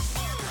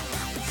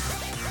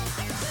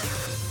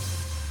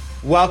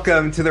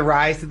Welcome to the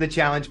Rise to the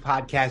Challenge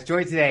podcast.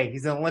 Joined today,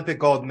 he's an Olympic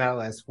gold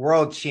medalist,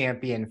 world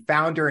champion,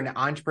 founder, and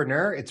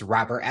entrepreneur. It's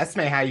Robert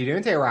Esmie. How you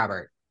doing today,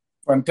 Robert?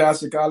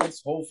 Fantastic,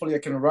 Alex. Hopefully, I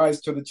can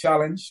rise to the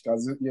challenge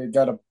because you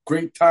got a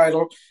great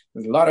title.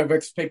 There's a lot of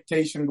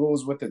expectation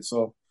goes with it,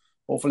 so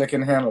hopefully, I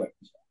can handle it.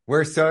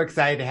 We're so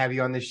excited to have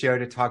you on the show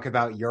to talk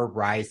about your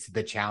rise to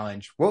the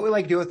challenge. What we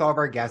like to do with all of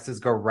our guests is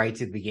go right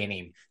to the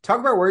beginning. Talk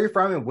about where you're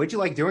from and what you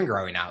like doing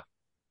growing up.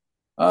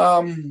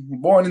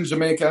 Born in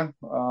Jamaica,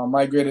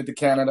 migrated to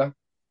Canada.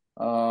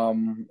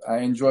 I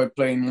enjoy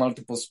playing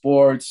multiple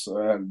sports,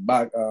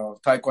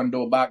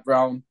 taekwondo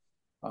background.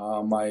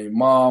 My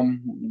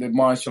mom did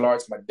martial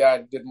arts, my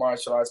dad did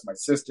martial arts, my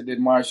sister did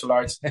martial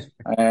arts,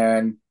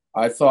 and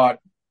I thought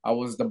I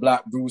was the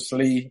Black Bruce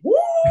Lee. Woo!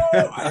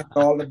 I had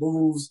all the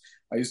moves.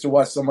 I used to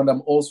watch some of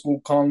them old school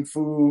kung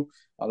fu.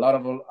 I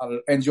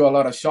enjoy a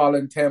lot of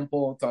Shaolin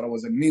Temple. Thought I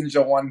was a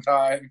ninja one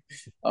time,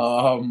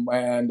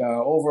 and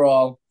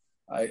overall,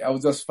 I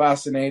was just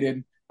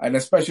fascinated, and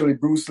especially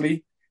Bruce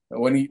Lee.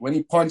 When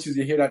he punches,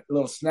 you hear that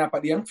little snap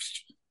at the end,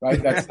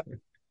 right? That's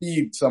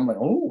speed. So I'm like,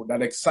 oh,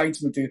 that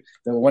excites me that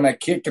when I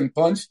kick and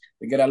punch,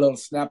 they get a little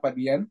snap at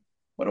the end.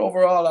 But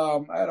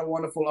overall, I had a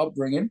wonderful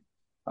upbringing,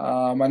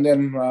 and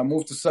then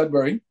moved to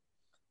Sudbury,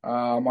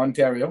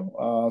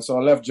 Ontario. So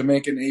I left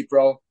Jamaica in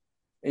April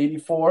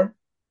 '84,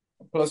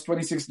 plus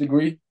 26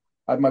 degree.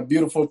 I had my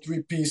beautiful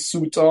three-piece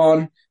suit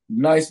on,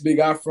 nice big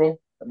afro,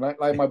 not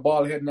like my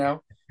bald head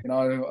now. You know,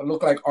 I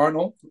look like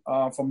Arnold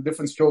from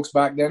Different Strokes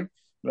back then.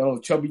 Little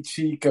chubby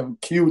cheek and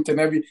cute,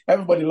 and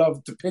everybody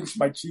loved to pinch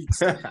my cheeks.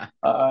 Then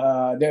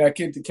I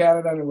came to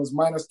Canada and it was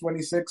minus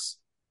 26.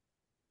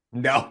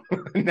 No.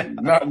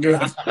 Not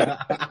good.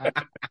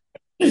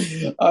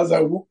 I was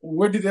like,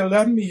 where did they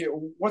land me here?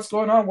 What's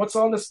going on? What's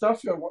all this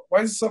stuff here?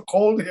 Why is it so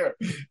cold here?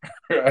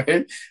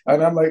 Right?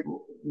 And I'm like,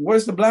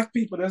 where's the black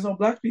people? There's no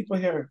black people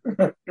here.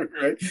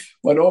 Right?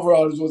 But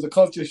overall, it was a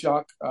culture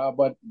shock.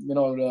 But, you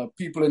know, the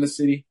people in the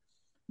city,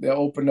 they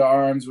opened their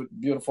arms with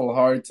beautiful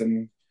hearts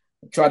and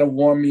try to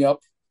warm me up.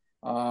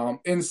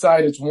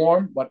 Inside it's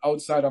warm, but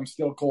outside I'm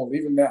still cold,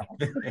 even now.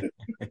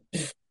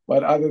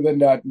 But other than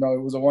that, no,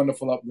 it was a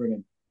wonderful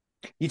upbringing.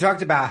 You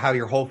talked about how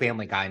your whole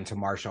family got into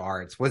martial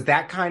arts. Was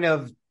that kind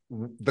of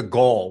the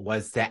goal,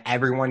 was to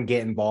everyone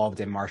get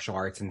involved in martial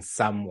arts in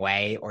some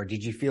way? Or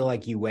did you feel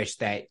like you wish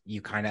that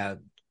you kind of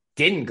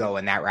didn't go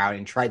in that route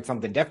and tried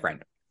something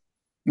different?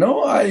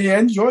 No, I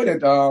enjoyed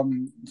it. I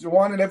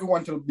wanted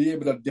everyone to be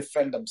able to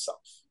defend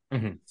themselves.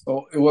 Mm-hmm.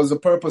 So it was the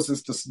purpose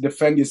is to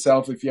defend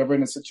yourself if you're ever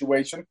in a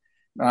situation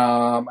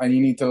and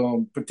you need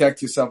to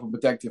protect yourself and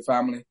protect your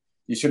family.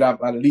 You should have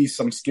at least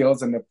some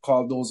skills, and they're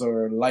called those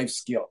are life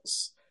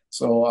skills.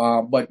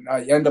 So, but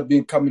I end up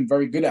becoming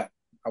very good at it.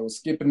 I was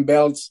skipping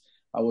belts.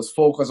 I was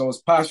focused. I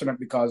was passionate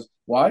because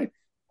why?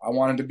 I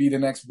wanted to be the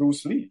next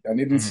Bruce Lee. I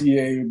didn't see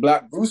a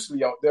black Bruce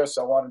Lee out there,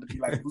 so I wanted to be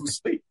like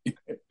Bruce Lee.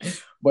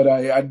 But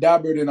I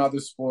dabbled in other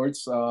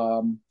sports.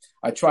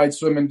 I tried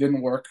swimming,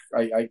 didn't work.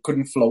 I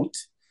couldn't float.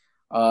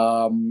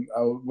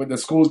 With the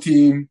school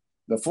team,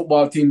 the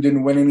football team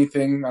didn't win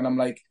anything. And I'm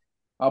like,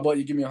 how about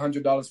you give me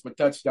 $100 per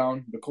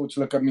touchdown? The coach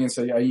looked at me and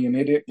said, are you an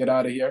idiot? Get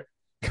out of here.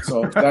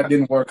 So that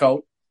didn't work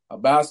out.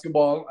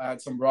 Basketball, I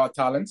had some raw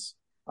talents.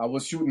 I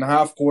was shooting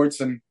half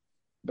courts, and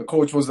the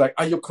coach was like,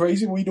 are you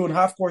crazy? What are you doing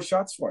half court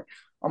shots for?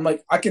 I'm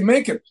like, I can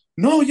make it.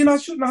 No, you're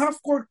not shooting a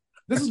half court.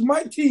 This is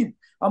my team.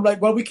 I'm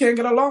like, well, we can't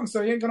get along,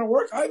 so it ain't going to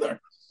work either.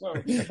 So,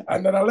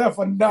 and then I left,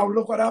 and now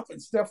look what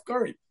happened. Steph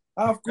Curry.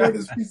 Half court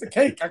is a piece of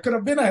cake. I could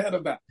have been ahead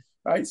of that.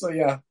 Right. So,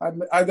 yeah,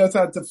 I just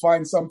had to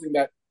find something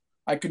that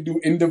I could do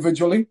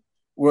individually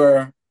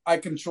where I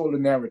control the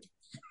narrative.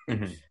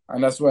 Mm-hmm.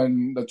 And that's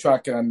when the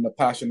track and the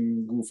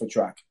passion grew for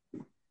track.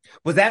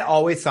 Was that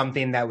always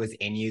something that was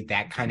in you,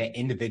 that kind of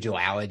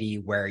individuality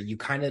where you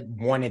kind of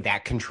wanted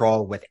that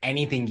control with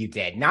anything you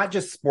did, not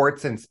just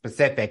sports in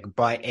specific,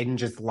 but in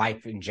just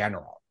life in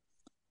general?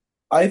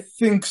 I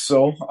think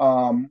so.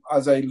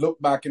 As I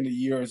look back in the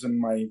years and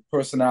my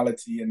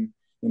personality, and,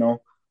 you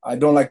know, I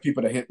don't like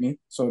people to hit me.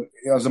 So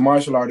as a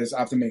martial artist, I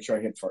have to make sure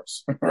I hit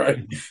first,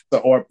 right? So,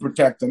 or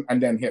protect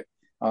and then hit,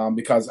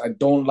 because I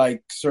don't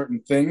like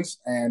certain things.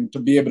 And to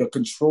be able to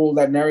control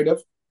that narrative,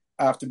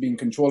 I have to be in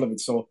control of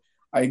it. So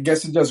I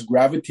guess it just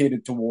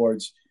gravitated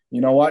towards,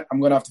 you know what, I'm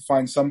going to have to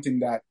find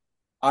something that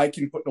I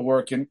can put the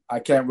work in.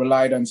 I can't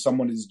rely on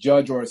someone as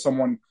judge or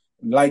someone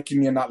liking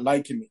me or not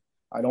liking me.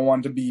 I don't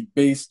want to be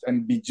based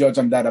and be judged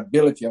on that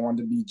ability. I want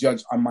to be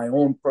judged on my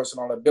own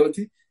personal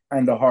ability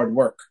and the hard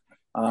work.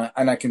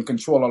 And I can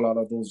control a lot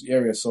of those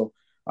areas. So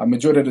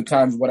majority of the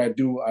times what I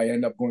do, I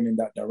end up going in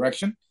that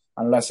direction.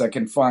 Unless I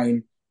can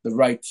find the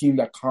right team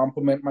that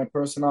complement my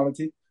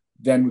personality,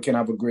 then we can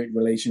have a great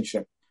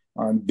relationship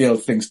and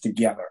build things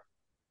together.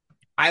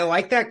 I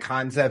like that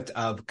concept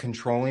of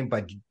controlling,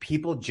 but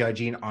people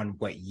judging on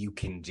what you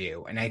can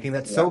do. And I think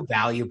that's so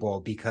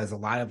valuable because a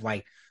lot of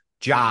like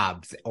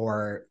jobs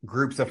or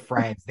groups of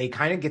friends, they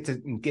kind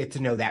of get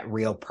to know that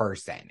real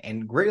person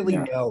and really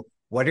know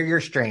What are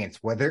your strengths?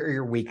 What are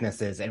your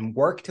weaknesses? And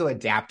work to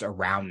adapt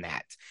around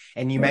that.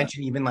 And you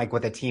mentioned even like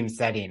with a team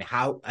setting,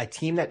 how a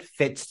team that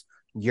fits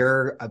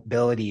your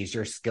abilities,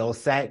 your skill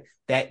set,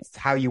 that's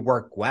how you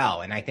work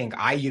well. And I think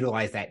I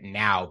utilize that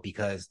now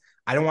because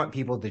I don't want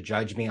people to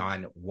judge me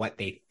on what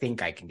they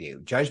think I can do.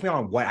 Judge me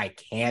on what I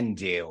can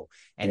do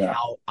and Yeah.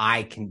 how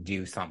I can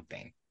do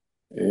something.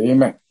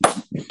 Amen.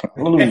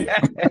 Hallelujah.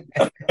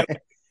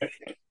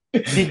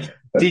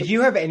 Did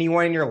you have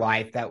anyone in your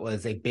life that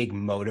was a big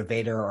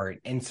motivator or an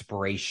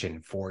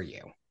inspiration for you?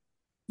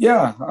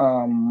 Yeah,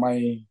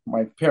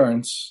 my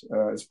parents,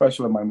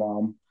 especially my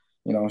mom,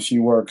 she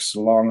works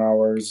long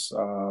hours,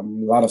 a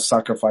lot of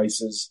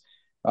sacrifices.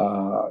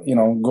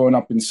 Growing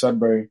up in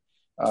Sudbury,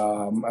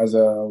 as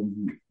a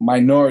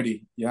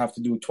minority, you have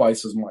to do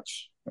twice as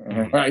much,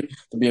 right,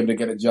 to be able to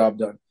get a job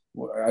done.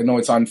 I know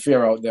it's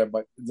unfair out there,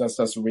 but that's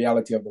the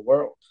reality of the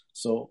world.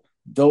 So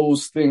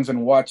those things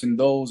and watching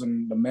those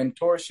and the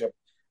mentorship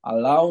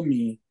allow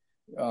me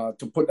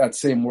to put that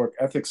same work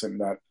ethics in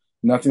that.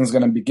 Nothing's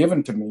going to be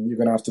given to me. You're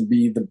going to have to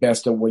be the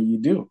best at what you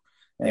do.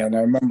 And I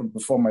remember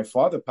before my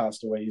father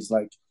passed away, he's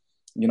like,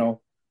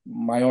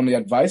 my only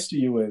advice to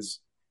you is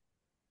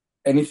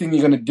anything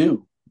you're going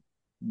to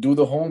do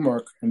the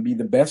homework and be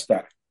the best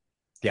at it.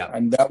 Yeah.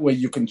 And that way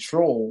you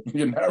control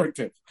your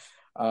narrative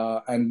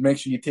and make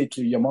sure you take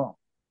care of your mom.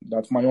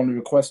 That's my only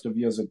request of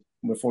you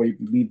before you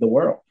leave the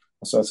world.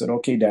 So I said,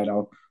 okay, Dad,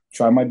 I'll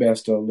try my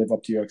best to live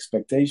up to your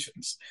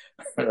expectations.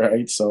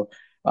 Right. So,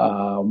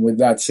 with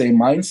that same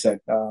mindset,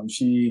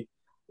 she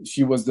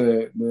was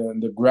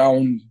the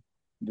ground,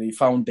 the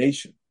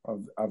foundation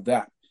of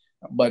that.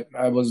 But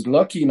I was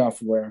lucky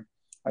enough where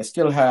I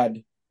still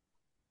had,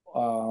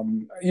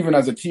 even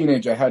as a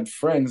teenager, I had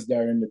friends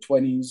there in the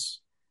 20s.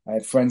 I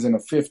had friends in the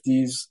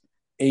 50s,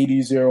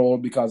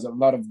 80s-year-old, because a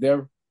lot of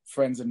their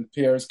friends and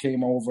peers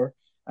came over.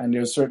 And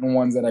there's certain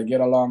ones that I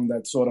get along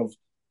that sort of,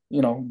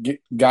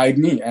 guide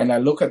me. And I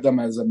look at them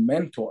as a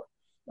mentor.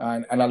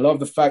 And I love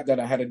the fact that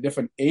I had a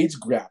different age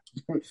gap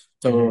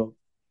to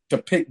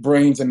pick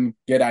brains and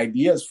get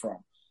ideas from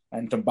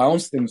and to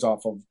bounce things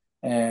off of.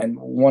 And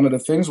one of the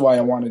things why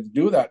I wanted to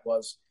do that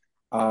was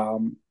I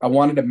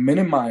wanted to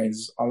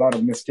minimize a lot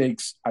of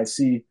mistakes I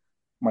see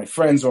my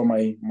friends or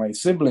my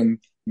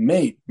sibling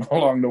made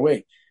along the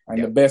way.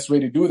 And the best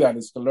way to do that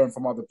is to learn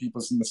from other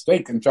people's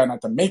mistakes and try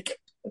not to make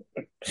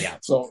it.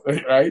 So,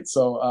 right.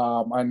 So,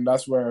 and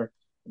that's where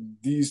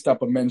these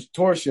type of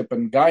mentorship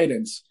and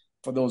guidance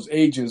for those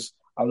ages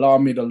allow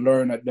me to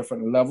learn at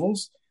different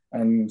levels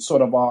and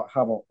sort of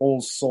have a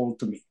whole soul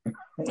to me,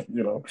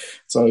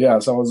 So I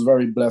was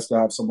very blessed to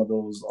have some of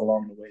those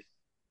along the way.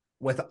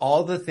 With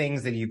all the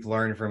things that you've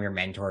learned from your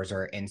mentors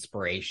or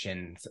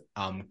inspirations,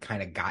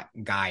 kind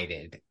of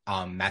guided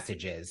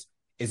messages,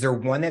 is there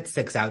one that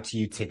sticks out to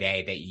you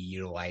today that you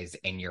utilize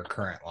in your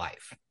current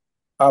life?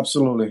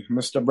 Absolutely.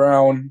 Mr.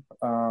 Brown.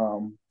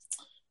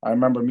 I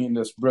remember meeting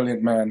this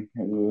brilliant man.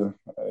 He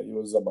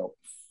was about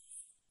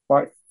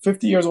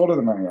 50 years older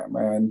than I am,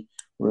 and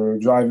we were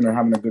driving and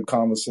having a good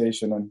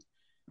conversation, and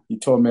he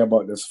told me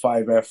about this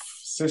 5F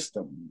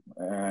system,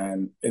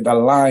 and it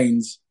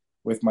aligns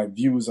with my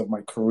views of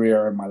my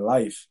career and my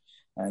life.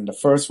 And the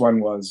first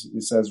one was, he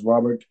says,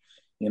 Robert,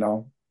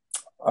 you're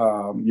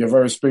a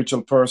very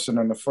spiritual person,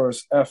 and the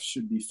first F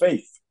should be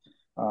faith.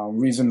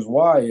 Reasons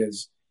why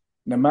is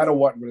no matter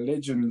what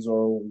religions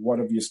or what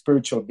of your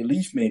spiritual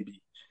belief may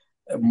be,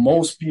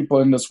 most people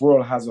in this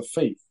world has a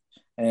faith.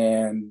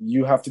 And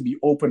you have to be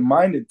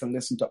open-minded to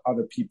listen to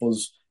other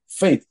people's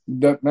faith.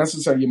 Not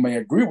necessarily you may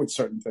agree with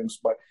certain things,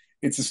 but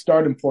it's a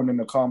starting point in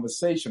the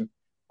conversation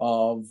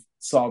of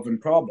solving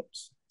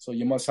problems. So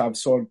you must have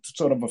sort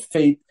of a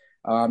faith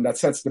that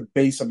sets the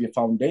base of your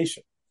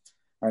foundation.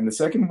 And the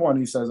second one,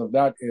 he says, of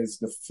that is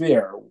the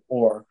fear,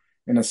 or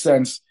in a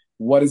sense,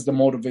 what is the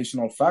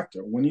motivational factor?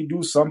 When you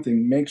do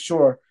something, make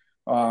sure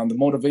the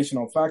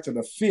motivational factor,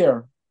 the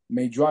fear,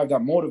 may drive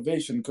that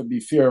motivation. Could be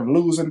fear of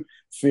losing,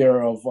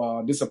 fear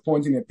of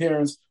disappointing your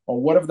parents,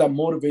 or whatever that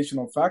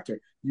motivational factor.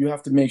 You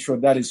have to make sure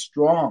that is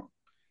strong,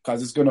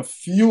 because it's going to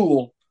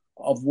fuel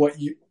of what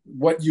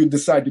you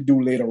decide to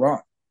do later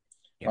on,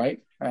 right?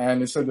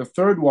 And so the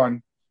third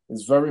one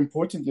is very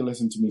important. You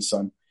listen to me,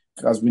 son,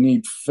 because we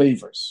need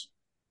favors.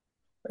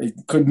 It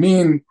could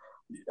mean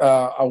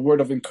a word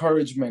of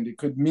encouragement. It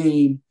could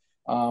mean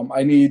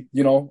I need,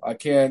 I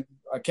can't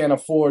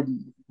afford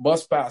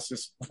bus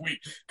passes.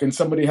 Can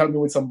somebody help me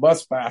with some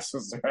bus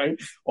passes,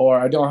 right? Or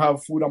I don't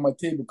have food on my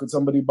table. Could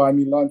somebody buy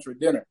me lunch or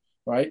dinner,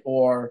 right?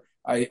 Or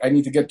I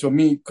need to get to a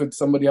meet. Could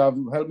somebody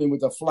help me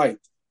with a flight,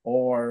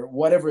 or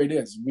whatever it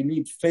is? We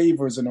need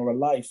favors in our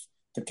life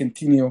to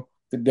continue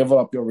to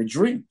develop your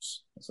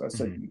dreams. So I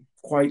said,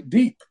 quite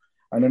deep.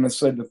 And then I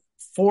said, the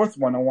fourth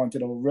one I wanted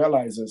to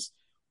realize is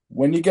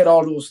when you get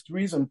all those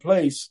threes in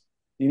place,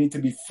 you need to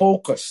be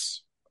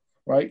focused,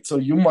 right? So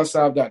you must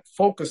have that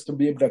focus to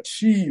be able to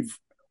achieve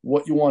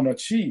what you want to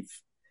achieve.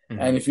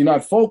 And if you're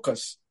not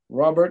focused,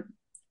 Robert,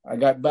 I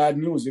got bad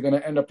news. You're going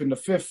to end up in the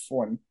fifth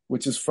one,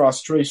 which is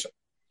frustration.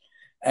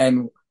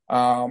 And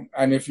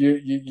And if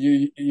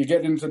you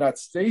get into that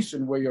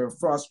station where you're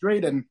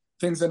frustrated and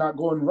things are not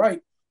going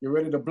right, you're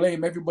ready to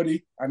blame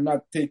everybody and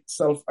not take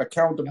self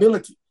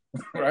accountability,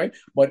 right?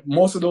 But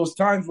most of those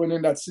times when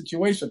in that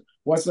situation,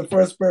 what's the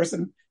first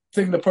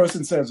thing the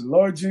person says?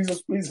 Lord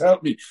Jesus, please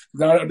help me.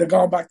 Now they're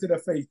going back to the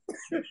faith.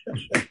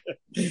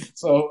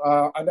 So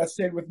and that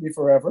stayed with me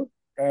forever,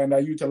 and I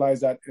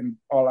utilize that in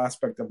all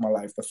aspects of my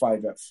life. The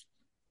 5F.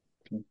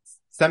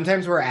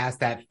 Sometimes we're asked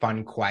that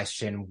fun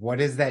question,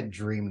 what is that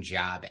dream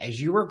job? As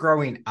you were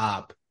growing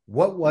up,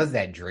 what was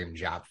that dream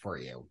job for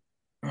you?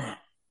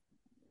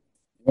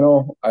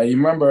 I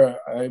remember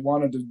I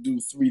wanted to do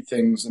three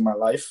things in my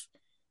life,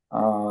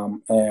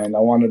 and I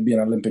wanted to be an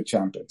Olympic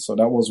champion. So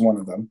that was one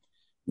of them.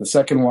 The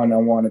second one, I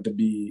wanted to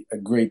be a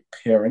great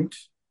parent.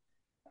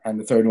 And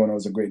the third one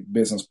was a great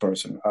business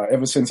person.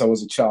 Ever since I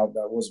was a child,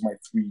 that was my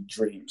three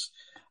dreams.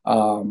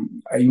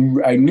 I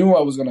knew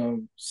I was going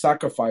to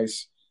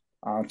sacrifice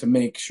to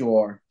make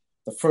sure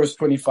the first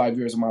 25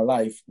 years of my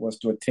life was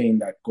to attain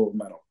that gold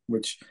medal,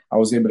 which I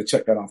was able to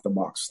check that off the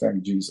box.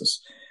 Thank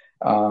Jesus.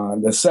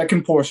 The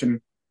second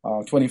portion,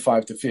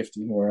 25 to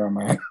 50, where I'm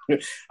at,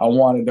 I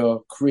wanted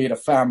to create a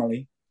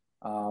family,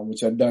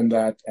 which I've done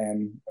that,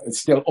 and it's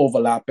still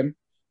overlapping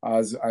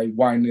as I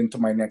wind into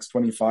my next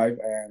 25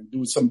 and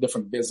do some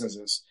different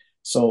businesses.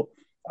 So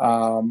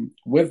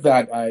with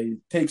that, I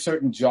take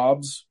certain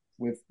jobs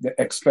with the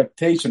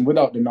expectation,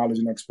 without the knowledge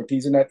and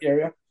expertise in that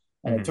area.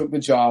 And I took the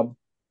job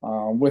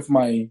with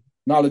my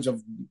knowledge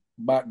of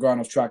background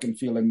of track and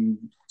field, and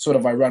sort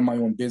of I ran my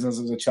own business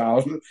as a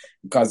child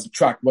because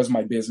track was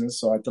my business.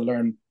 So I had to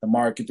learn the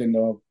marketing,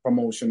 the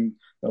promotion,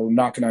 the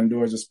knocking on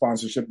doors, the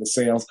sponsorship, the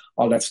sales,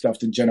 all that stuff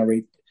to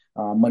generate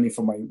money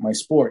for my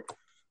sport.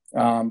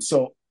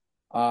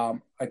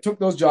 I took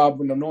those jobs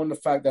knowing the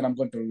fact that I'm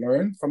going to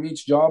learn from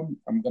each job.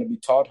 I'm going to be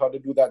taught how to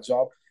do that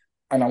job,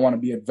 and I want to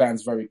be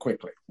advanced very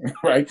quickly,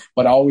 right?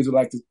 But I always would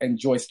like to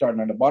enjoy starting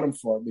on the bottom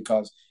floor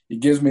because it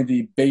gives me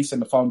the base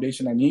and the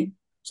foundation I need.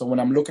 So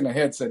when I'm looking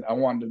ahead, said I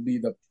want to be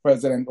the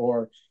president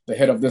or the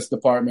head of this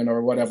department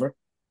or whatever,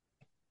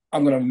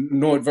 I'm going to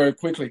know it very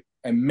quickly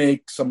and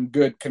make some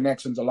good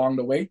connections along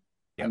the way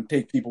and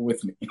take people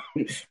with me.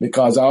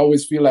 Because I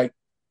always feel like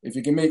if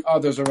you can make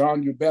others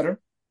around you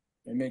better,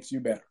 it makes you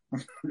better.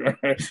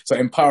 So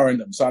empowering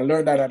them. So I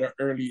learned that at an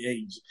early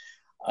age.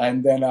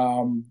 And then,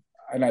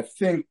 and I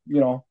think,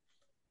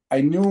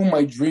 I knew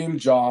my dream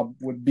job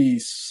would be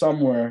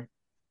somewhere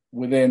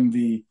within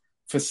the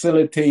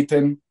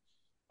facilitating,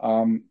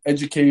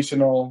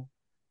 educational,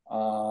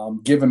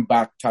 giving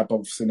back type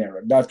of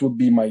scenario. That would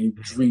be my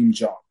dream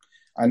job.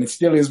 And it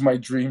still is my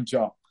dream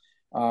job.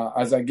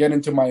 As I get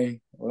into my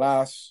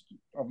last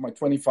of my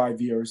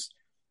 25 years,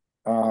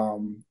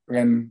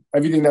 and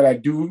everything that I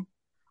do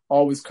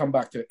always come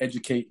back to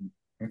educating,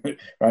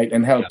 right,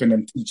 and helping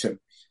and teaching.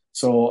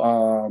 So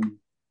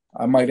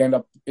I might end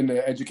up in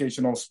the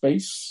educational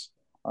space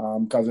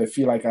because I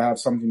feel like I have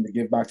something to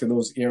give back to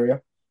those areas.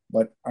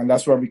 And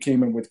that's where we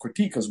came in with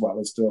Critiq as well,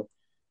 is to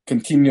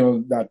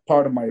continue that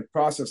part of my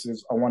process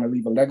is I want to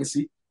leave a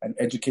legacy and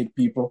educate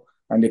people,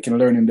 and they can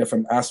learn in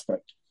different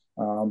aspects.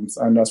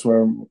 And that's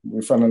where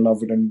we fell in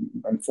love with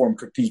and formed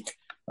Critiq,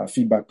 a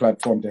feedback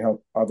platform to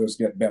help others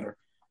get better.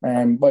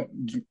 But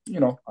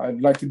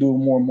I'd like to do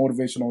more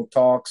motivational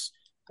talks,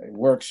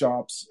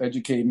 workshops,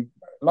 educating.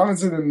 As long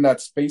as it's in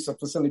that space of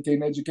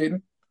facilitating,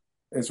 educating,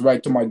 it's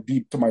right to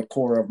my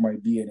core of my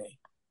DNA.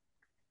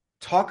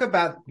 Talk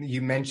about, you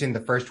mentioned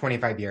the first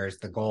 25 years,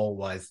 the goal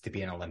was to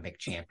be an Olympic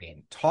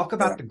champion. Talk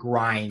about the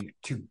grind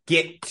to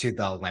get to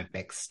the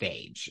Olympic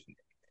stage.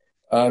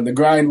 The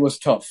grind was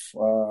tough.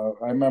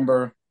 I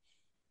remember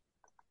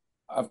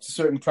after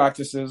certain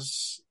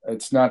practices,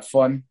 it's not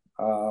fun.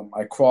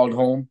 I crawled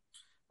home.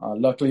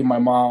 Luckily, my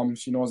mom,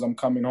 she knows I'm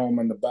coming home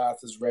and the bath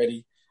is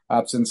ready,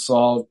 absent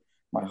salt,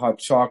 my hot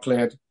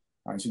chocolate,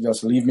 and she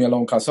just leave me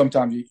alone because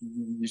sometimes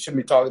you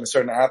shouldn't be talking to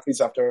certain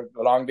athletes after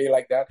a long day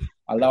like that.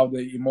 Allow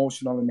the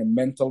emotional and the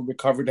mental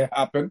recovery to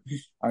happen.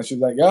 And she's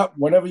like, yeah,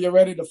 whenever you're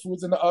ready, the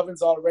food's in the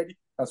oven's already.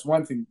 That's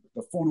one thing.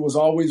 The food was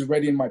always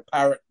ready in my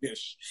parrot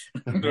dish,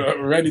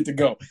 ready to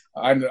go,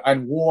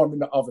 and warm in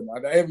the oven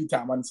every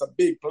time. And it's a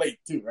big plate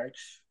too, right?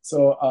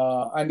 So,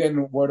 and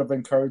then word of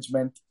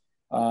encouragement.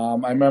 I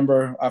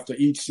remember after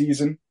each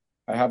season,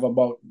 I have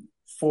about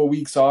 4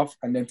 weeks off,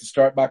 and then to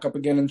start back up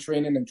again in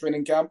training and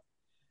training camp.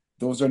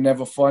 Those are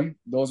never fun.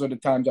 Those are the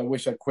times I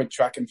wish I quit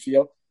track and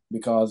field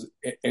because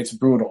it's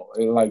brutal.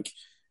 Like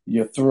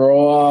you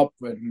throw up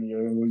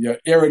and you're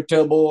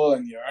irritable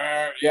and you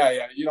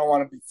don't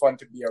want to be fun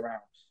to be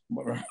around.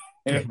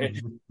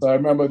 So I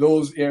remember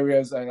those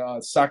areas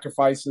and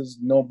sacrifices,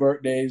 no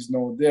birthdays,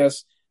 no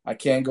this. I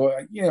can't go.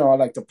 I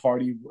like to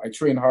party. I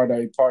train hard.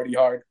 I party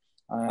hard.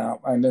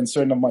 And then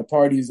certain of my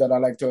parties that I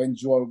like to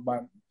enjoy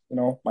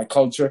my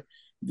culture.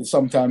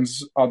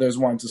 Sometimes others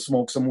want to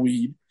smoke some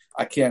weed.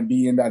 I can't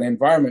be in that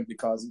environment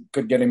because it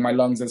could get in my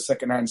lungs as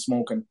secondhand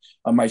smoke, and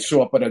I might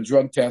show up at a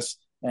drug test.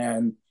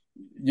 And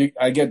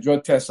I get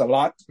drug tests a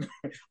lot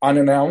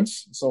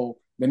unannounced, so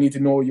they need to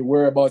know your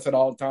whereabouts at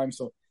all times.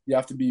 So you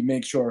have to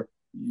make sure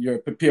you're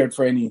prepared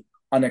for any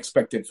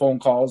unexpected phone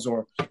calls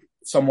or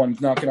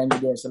someone's knocking on your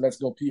door and say, let's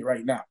go pee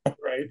right now,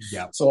 right?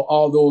 Yeah. So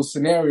all those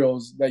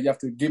scenarios that you have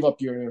to give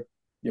up your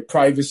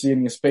privacy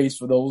and your space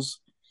for those.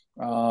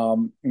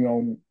 You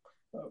know,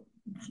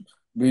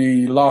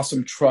 we lost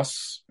some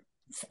trust.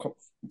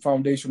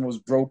 Foundation was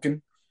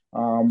broken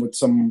with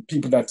some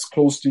people that's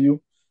close to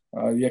you.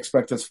 You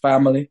expect as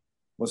family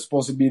was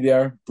supposed to be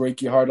there,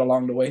 break your heart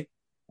along the way.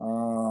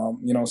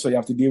 You know, so you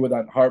have to deal with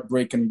that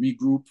heartbreak and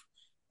regroup.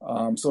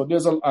 So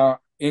there's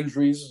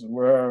injuries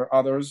where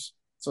others.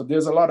 So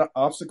there's a lot of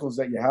obstacles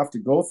that you have to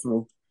go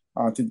through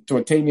to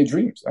attain your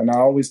dreams. And I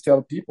always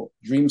tell people,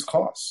 dreams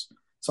cost.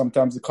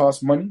 Sometimes it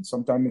costs money.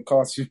 Sometimes it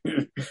costs you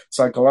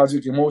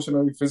psychologically,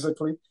 emotionally,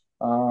 physically.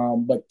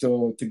 But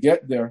to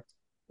get there,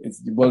 it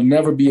will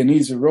never be an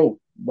easy road.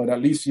 But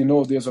at least you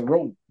know there's a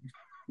road,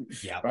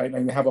 Yeah. right?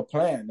 And you have a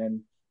plan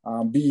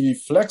and be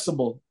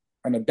flexible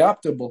and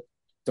adaptable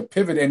to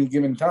pivot any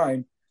given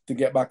time to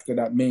get back to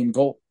that main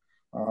goal.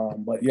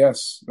 But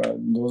yes,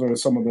 those are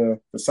some of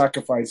the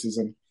sacrifices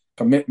and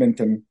commitment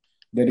and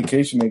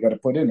dedication they got to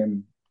put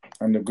in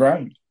and the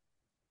grind.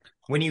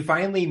 When you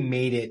finally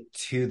made it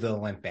to the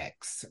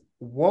Olympics,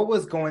 what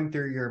was going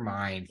through your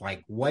mind?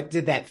 Like, what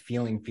did that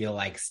feeling feel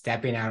like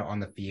stepping out on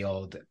the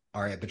field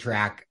or at the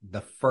track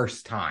the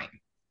first time?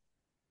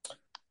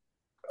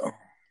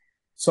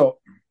 So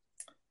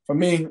for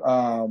me,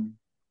 I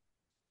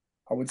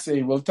would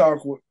say we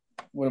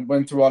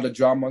went through all the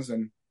dramas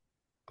and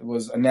it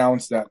was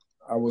announced that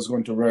I was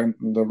going to run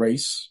the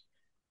race.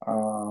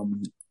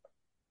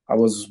 I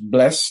was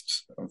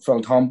blessed,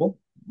 felt humble,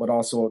 but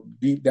also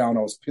deep down,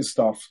 I was pissed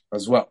off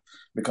as well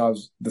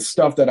because the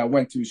stuff that I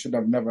went through should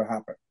have never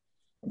happened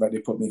that they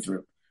put me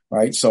through,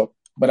 right? So,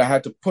 but I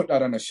had to put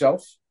that on a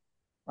shelf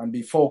and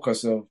be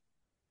focused of,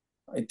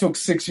 it took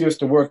 6 years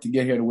to work to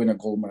get here to win a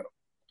gold medal.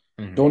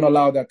 Mm-hmm. Don't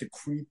allow that to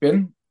creep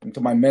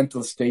into my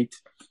mental state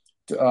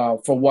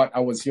for what I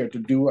was here to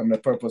do and the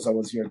purpose I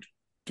was here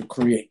to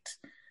create.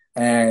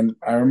 And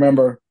I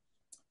remember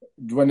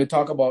when they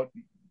talk about,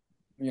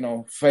 you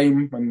know,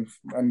 fame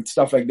and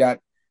stuff like that,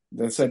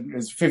 they said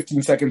it's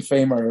 15 seconds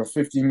fame or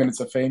 15 minutes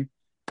of fame.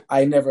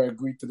 I never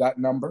agreed to that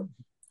number.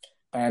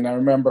 And I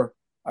remember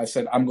I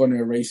said, I'm going to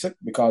erase it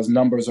because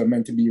numbers are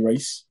meant to be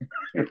erased,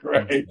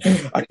 right?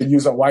 I could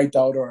use a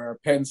whiteout or a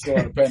pencil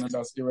or a pen and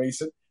just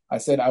erase it. I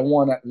said, I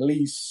want at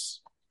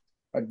least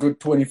a good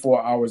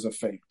 24 hours of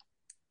fame,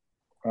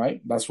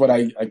 right? That's what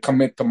I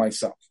commit to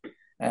myself.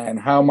 And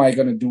how am I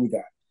going to do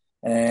that?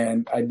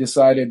 And I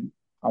decided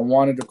I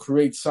wanted to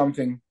create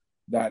something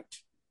that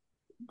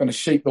going to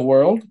shake the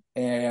world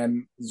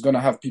and is going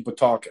to have people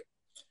talking.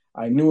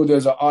 I knew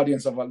there's an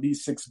audience of at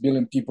least 6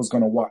 billion people is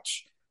going to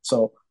watch.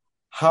 So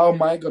how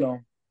am I going to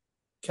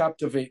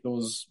captivate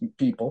those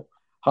people?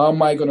 How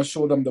am I going to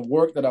show them the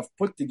work that I've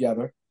put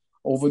together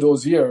over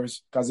those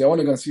years? Because they're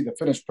only going to see the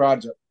finished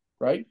project,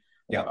 right?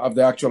 Yeah. Of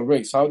the actual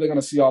race. How are they going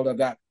to see all of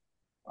that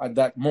at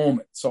that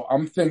moment? So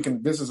I'm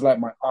thinking this is like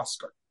my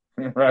Oscar,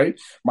 right?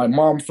 My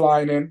mom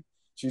flying in.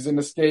 She's in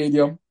the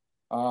stadium.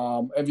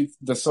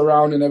 The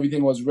surrounding,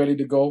 everything was ready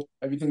to go.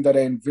 Everything that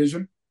I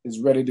envisioned is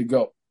ready to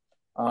go.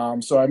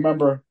 So I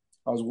remember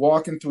I was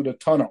walking through the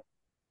tunnel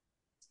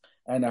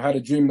and I had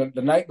a dream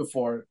the night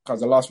before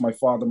because I lost my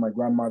father, my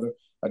grandmother,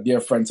 a dear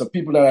friend. So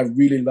people that I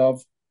really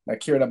loved, that I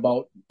cared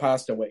about,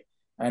 passed away.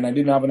 And I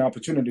didn't have an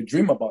opportunity to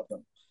dream about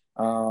them.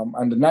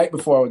 And the night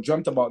before I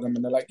dreamt about them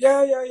and they're like,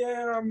 yeah,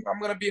 I'm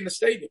going to be in the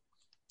stadium.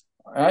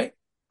 All right.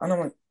 And I'm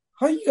like,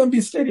 how are you going to be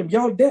in the stadium?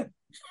 Y'all dead.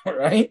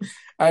 Right.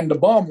 And the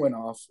bomb went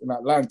off in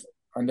Atlanta.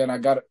 And then I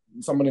got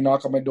somebody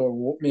knock on my door,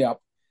 woke me up.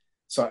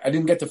 So I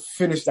didn't get to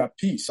finish that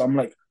piece. So I'm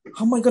like,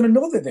 how am I going to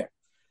know they're there?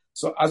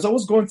 So as I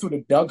was going through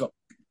the dugout,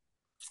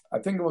 I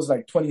think it was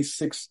like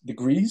 26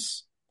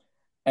 degrees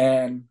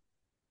and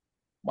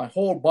my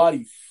whole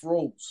body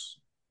froze.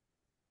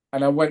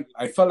 And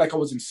I felt like I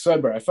was in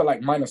Siberia. I felt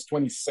like minus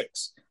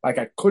 26. Like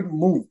I couldn't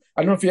move.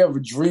 I don't know if you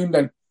ever dreamed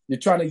and you're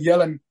trying to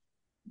yell and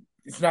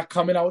it's not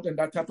coming out and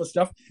that type of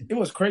stuff. It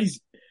was crazy.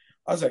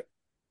 I was like,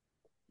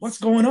 what's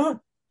going on?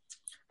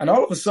 And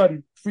all of a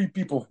sudden, 3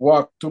 people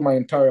walked through my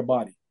entire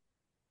body.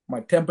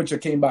 My temperature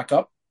came back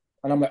up.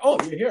 And I'm like,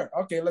 oh, you're here.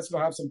 Okay, let's go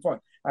have some fun.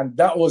 And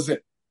that was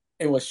it.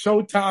 It was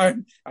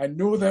showtime. I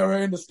knew they were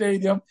in the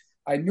stadium.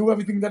 I knew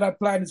everything that I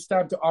planned. It's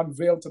time to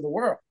unveil to the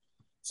world.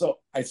 So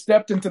I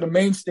stepped into the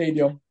main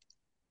stadium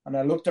and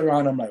I looked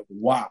around. I'm like,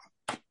 wow,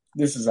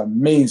 this is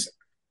amazing.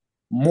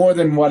 More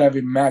than what I've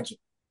imagined.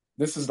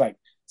 This is like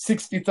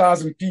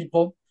 60,000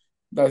 people.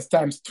 That's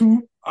times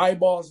 2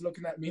 eyeballs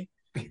looking at me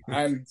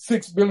and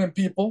 6 billion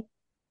people.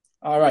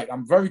 All right,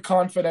 I'm very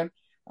confident.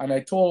 And I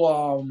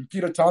told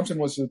Peter Thompson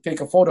was to take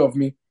a photo of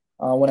me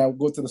when I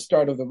go to the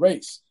start of the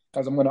race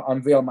because I'm going to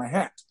unveil my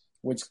hat,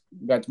 which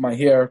got my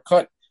hair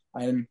cut.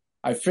 And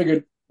I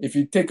figured if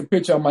you take a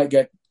picture, I might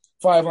get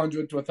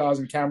 500 to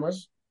 1,000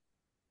 cameras.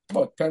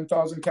 About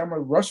 10,000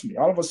 cameras rush me.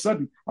 All of a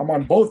sudden, I'm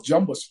on both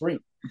jumbo screen.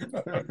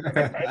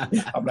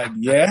 I'm like,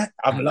 yeah,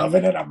 I'm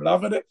loving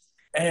it.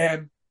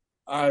 And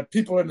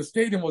people in the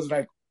stadium was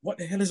like, what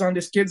the hell is on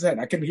this kid's head?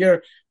 I can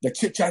hear the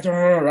chit-chat,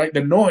 right?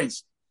 The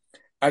noise.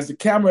 As the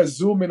camera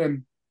zoom in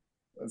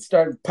and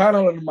start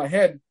paneling in my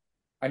head,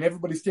 and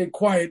everybody stayed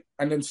quiet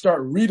and then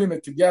start reading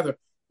it together,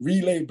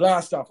 relay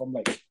blast off. I'm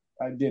like,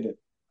 I did it.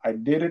 I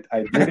did it.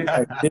 I did it.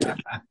 I did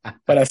it.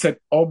 But I said,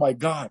 oh my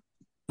God,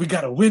 we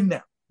got to win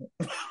now.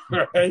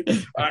 Right?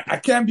 I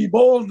can't be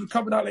bold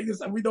coming out like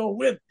this and we don't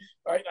win.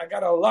 Right? I got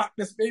to lock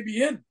this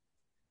baby in.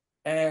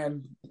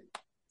 And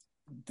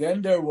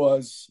then there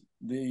was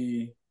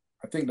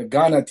I think the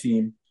Ghana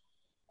team.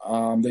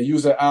 They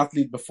used an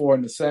athlete before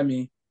in the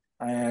semi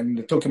and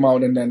they took him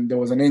out, and then there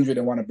was an injury.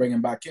 They want to bring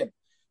him back in.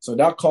 So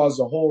that caused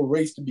the whole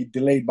race to be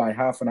delayed by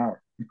half an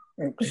hour.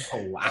 Oh,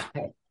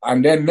 wow.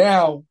 And then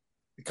now,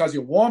 because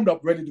you're warmed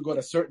up, ready to go at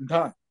a certain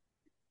time,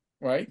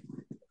 right?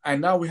 And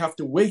now we have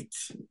to wait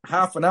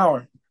half an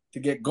hour to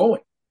get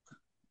going.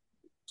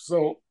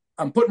 So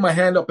I'm putting my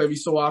hand up every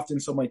so often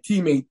so my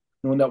teammate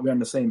knowing that we're on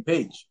the same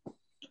page.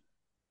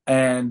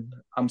 And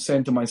I'm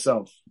saying to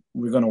myself,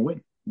 we're going to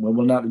win. We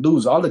will not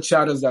lose. All the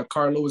chatters that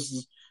Carlos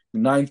is the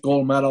 9th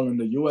gold medal in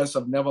the U.S.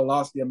 have never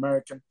lost the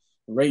American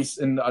race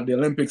in the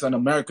Olympics on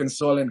American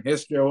soil in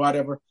history or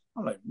whatever.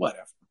 I'm like,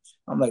 whatever.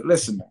 I'm like,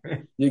 listen,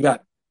 man, you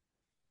got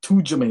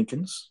 2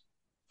 Jamaicans,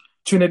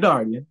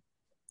 Trinidadian,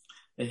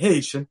 a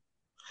Haitian,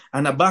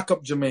 and a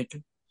backup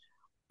Jamaican.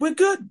 We're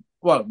good.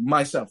 Well,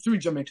 myself, 3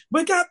 Jamaicans.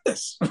 We got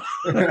this.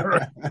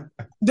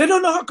 They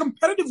don't know how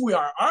competitive we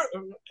are.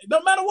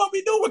 No matter what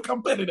we do, we're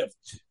competitive,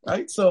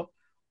 right? So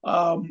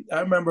I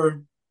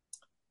remember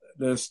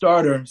the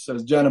starter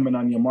says, gentlemen,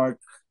 on your mark.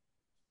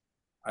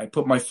 I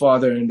put my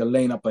father in the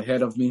lane up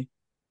ahead of me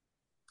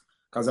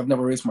because I've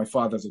never raced my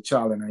father as a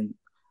child, and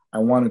I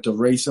wanted to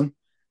race him.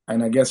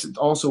 And I guess it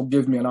also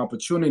gives me an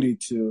opportunity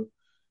to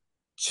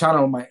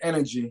channel my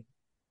energy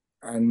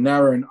and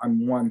narrow in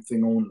on one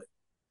thing only,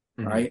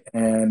 right?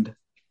 And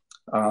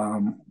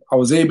I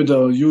was able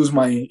to use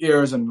my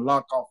ears and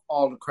lock off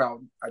all the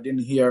crowd. I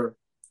didn't hear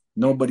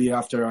nobody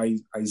after I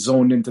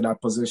zoned into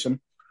that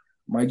position.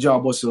 My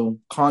job was to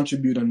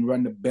contribute and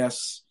run the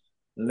best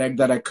leg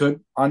that I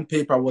could. On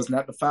paper, I was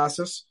not the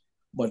fastest,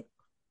 but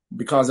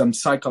because I'm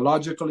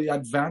psychologically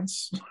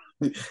advanced,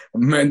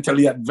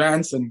 mentally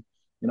advanced, and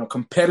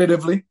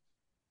competitively,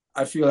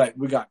 I feel like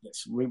we got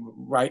this.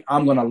 Right?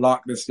 I'm gonna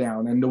lock this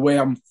down. And the way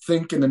I'm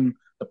thinking and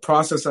the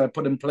process I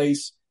put in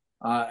place,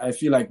 I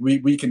feel like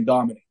we can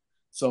dominate.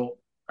 So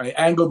I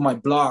angled my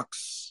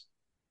blocks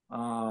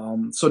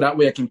so that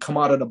way I can come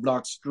out of the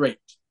block straight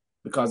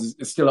because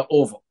it's still an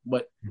oval.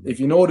 But if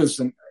you notice,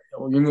 and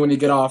when you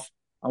get off,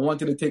 I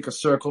wanted to take a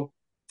circle,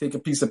 take a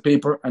piece of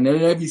paper, and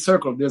in every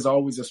circle, there's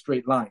always a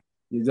straight line.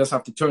 You just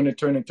have to turn it.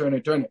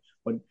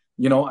 But,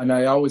 and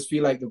I always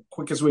feel like the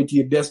quickest way to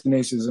your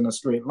destination is in a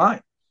straight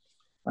line.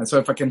 And so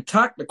if I can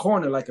tack the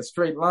corner like a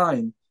straight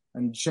line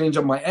and change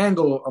up my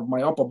angle of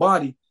my upper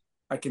body,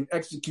 I can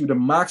execute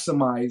and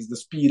maximize the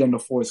speed and the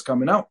force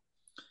coming out.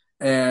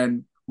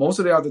 And most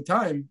of the other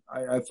time,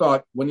 I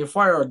thought when you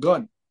fire a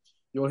gun,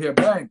 you'll hear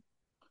bang,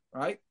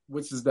 right?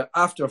 Which is the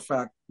after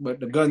fact,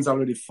 but the gun's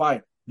already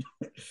fired.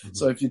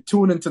 So if you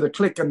tune into the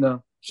click in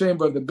the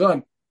chamber of the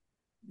gun,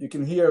 you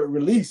can hear it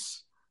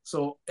release.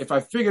 So if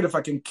I figured if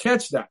I can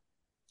catch that,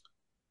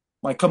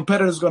 my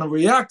competitor's going to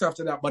react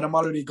after that, but I'm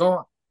already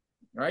gone,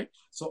 right?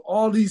 So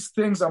all these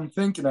things I'm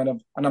thinking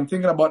of, and I'm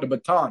thinking about the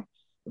baton.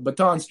 The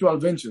baton's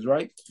 12 inches,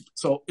 right?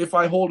 So if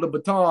I hold the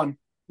baton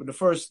with the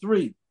first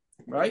 3,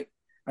 right,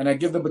 and I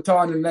give the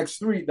baton in the next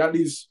 3, that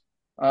leaves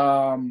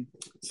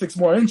 6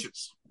 more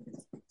inches.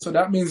 So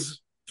that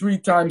means 3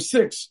 times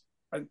 6,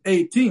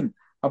 18.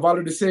 I've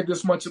already saved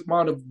this much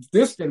amount of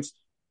distance,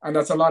 and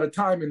that's a lot of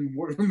time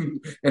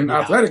in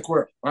athletic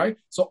work, right?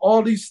 So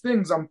all these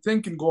things I'm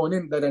thinking going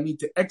in that I need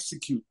to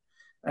execute.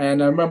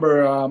 And I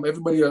remember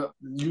everybody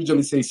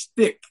usually say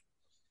stick.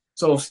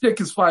 So stick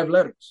is 5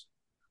 letters.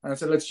 And I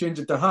said, let's change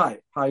it to high.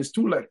 High is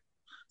 2 letters.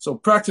 So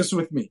practice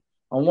with me.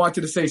 I want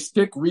you to say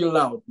stick real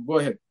loud. Go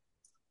ahead.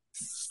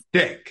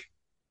 Stick.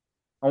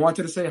 I want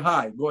you to say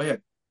high. Go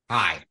ahead.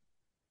 High.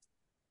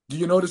 Do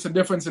you notice a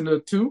difference in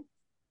the 2?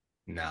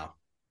 No.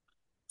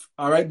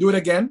 All right, do it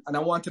again. And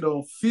I want you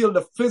to feel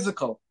the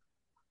physical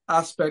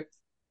aspect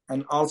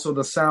and also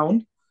the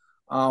sound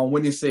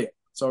when you say it.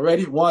 So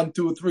ready? 1,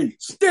 2, 3.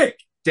 Stick.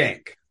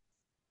 Stick.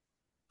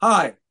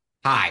 High.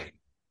 High.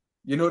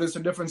 You notice a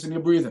difference in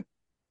your breathing?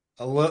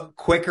 A little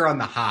quicker on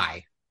the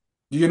high.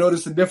 Do you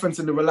notice the difference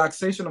in the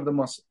relaxation of the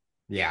muscle?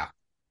 Yeah.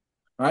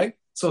 Right?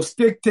 So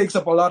stick takes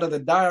up a lot of the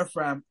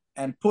diaphragm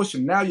and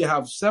pushing. Now you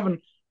have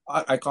 7,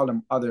 I call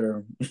them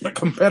other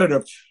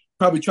competitors,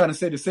 probably trying to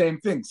say the same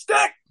thing.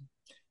 Stick!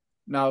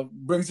 Now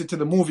brings it to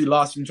the movie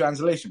Lost in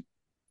Translation.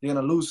 You're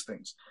going to lose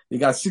things. You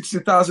got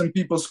 60,000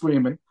 people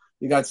screaming.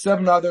 You got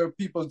 7 other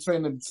people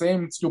saying the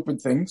same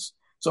stupid things.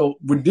 So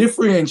we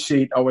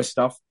differentiate our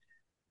stuff.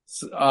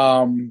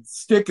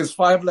 Stick is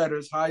 5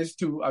 letters, high is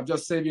 2. I've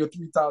just saved you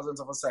 0.003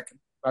 of a second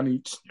on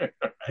each.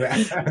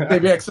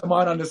 Save you X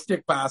amount on the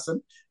stick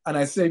passing, and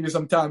I save you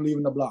some time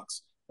leaving the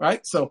blocks,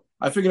 right? So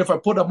I figured if I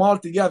put them all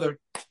together,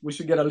 we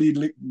should get a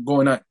lead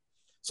going on.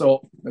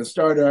 So the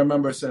starter, I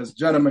remember, says,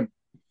 gentlemen,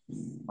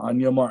 On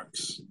your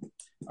marks.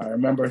 I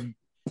remember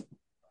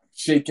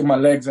shaking my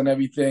legs and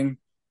everything.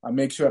 I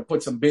make sure I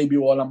put some baby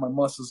oil on my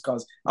muscles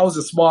because I was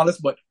the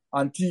smallest, but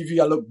on TV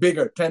I look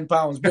bigger, 10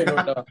 pounds bigger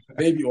with the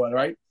baby oil,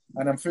 right?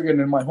 And I'm figuring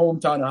in my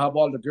hometown, I have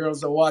all the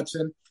girls are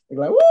watching. They're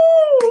like, woo,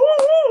 woo,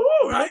 woo,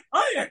 woo, right?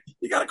 Oh, yeah,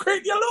 you got to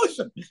create the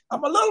illusion.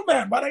 I'm a little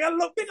man, but I got to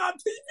look big on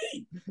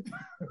TV,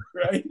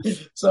 right?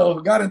 So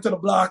got into the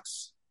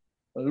blocks,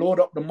 load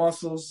up the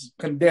muscles,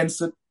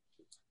 condense it.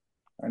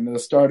 And the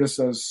starter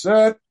says,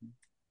 set.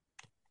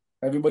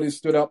 Everybody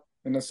stood up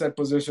in a set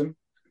position.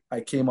 I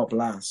came up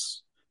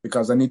last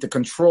because I need to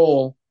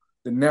control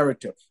the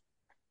narrative.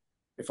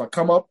 If I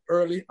come up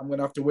early, I'm going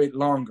to have to wait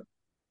longer.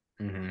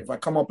 Mm-hmm. If I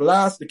come up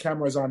last, the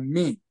camera is on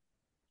me.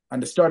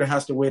 And the starter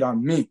has to wait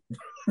on me.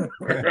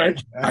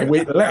 Right? I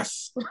wait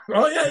less.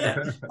 Oh,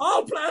 yeah.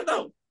 All planned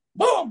out.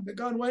 Boom! The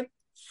gun went.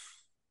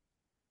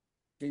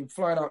 Came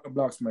flying out the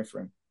blocks, my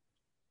friend.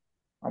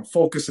 I'm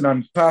focusing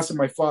on passing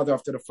my father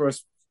after the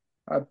first,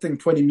 I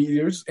think, 20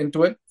 meters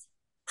into it.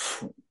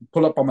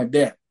 Pull up on my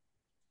dad.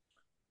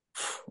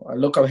 I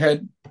look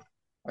ahead.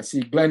 I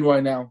see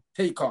Glenroy now.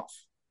 Take off.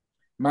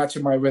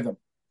 Matching my rhythm.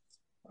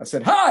 I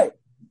said, hi!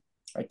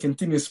 I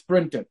continue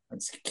sprinting.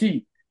 That's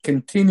key.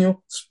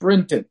 Continue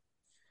sprinting.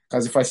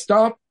 Because if I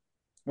stop,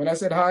 when I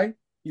said hi,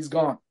 he's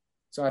gone.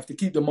 So I have to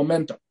keep the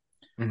momentum.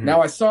 Mm-hmm.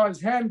 Now I saw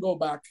his hand go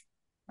back,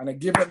 and I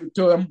give it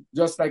to him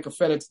just like a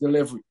FedEx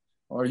delivery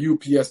or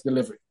UPS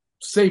delivery.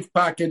 Safe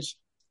package.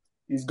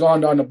 He's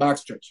gone down the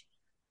backstretch.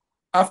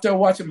 After I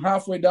watched him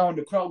halfway down,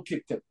 the crowd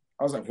kicked him.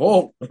 I was like,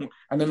 whoa.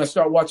 And then I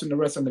started watching the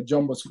rest on the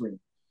jumbo screen.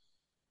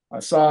 I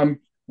saw him.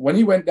 When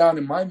he went down,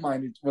 in my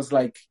mind, it was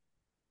like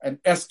an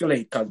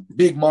escalate, because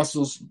big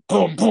muscles,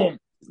 boom, boom.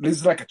 This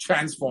is like a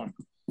transform.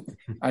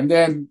 And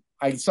then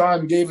I saw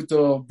him gave it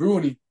to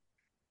Bruni.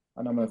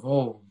 And I'm like,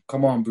 oh,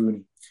 come on,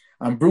 Bruni.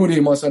 And Bruni,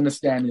 must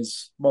understand,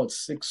 is about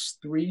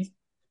 6'3",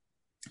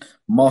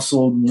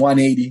 muscle,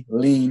 180,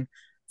 lean,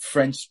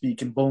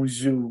 French-speaking,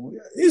 bonjour.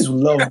 He's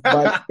loved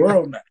by the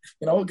world, man.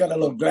 You know, got a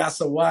little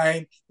glass of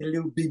wine, a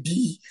little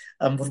baby,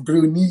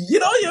 Bruni. You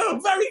know, you're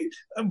very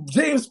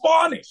James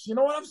Bondish. You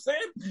know what I'm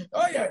saying?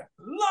 Oh, yeah.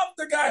 Love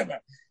the guy, man.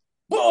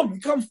 Boom, he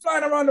comes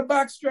flying around the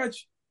backstretch.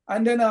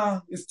 And then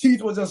his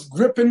teeth were just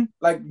gripping,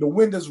 like the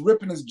wind is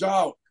ripping his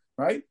jaw,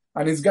 right?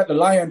 And he's got the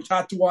lion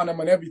tattoo on him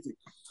and everything.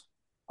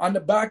 On the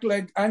back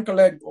leg, ankle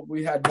leg,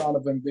 we had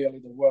Donovan Bailey,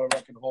 the world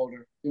record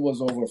holder. It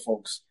was over,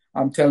 folks.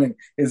 I'm telling you,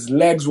 his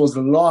legs was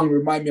long,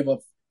 remind me of a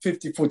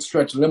 50-foot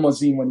stretch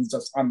limousine when he's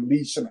just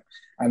unleashing it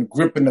and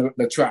gripping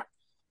the track.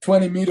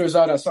 20 meters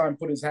out, I saw him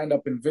put his hand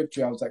up in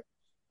victory. I was like,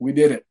 we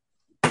did it.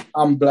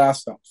 I'm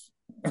blast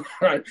off,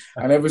 right?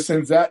 And ever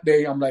since that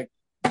day, I'm like,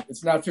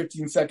 it's not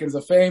 15 seconds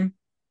of fame.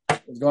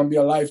 It's going to be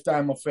a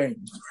lifetime of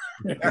fame.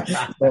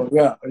 So,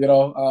 yeah, you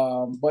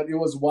know, but it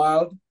was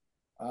wild.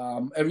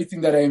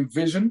 Everything that I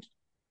envisioned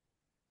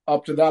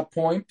up to that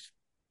point,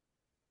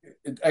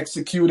 it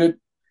executed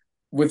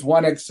with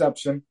one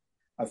exception.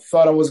 I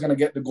thought I was going to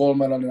get the gold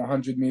medal in the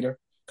 100 meter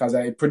because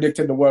I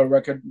predicted the world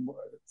record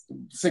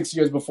 6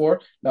 years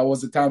before. That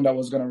was the time that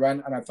was going to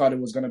run, and I thought it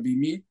was going to be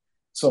me.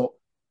 So,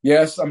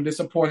 yes, I'm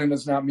disappointed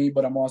it's not me,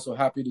 but I'm also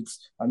happy that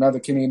another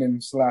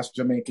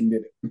Canadian/Jamaican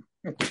did it.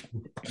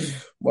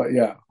 But,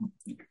 yeah.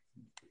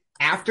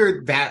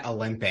 After that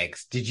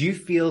Olympics, did you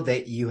feel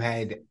that you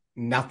had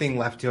nothing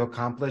left to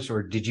accomplish,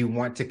 or did you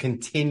want to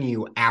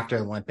continue after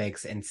the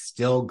Olympics and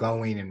still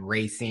going and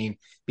racing?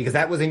 Because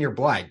that was in your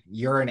blood.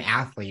 You're an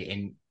athlete,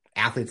 and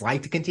athletes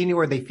like to continue,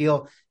 or they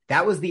feel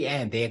that was the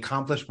end. They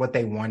accomplished what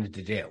they wanted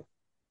to do.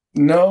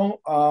 No,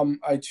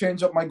 I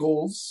changed up my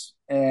goals,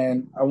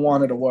 and I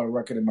wanted a world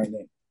record in my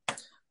name.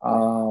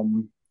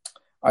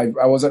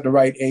 I was at the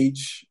right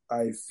age.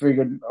 I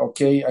figured,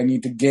 okay, I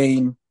need to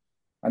gain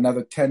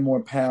another 10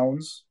 more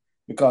pounds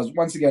because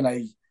once again,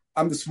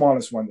 I'm the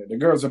smallest one there. The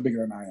girls are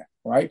bigger than I am,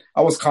 right?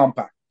 I was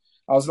compact.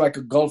 I was like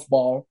a golf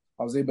ball.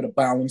 I was able to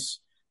bounce,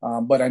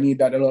 but I need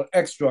that a little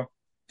extra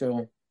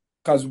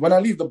because when I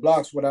leave the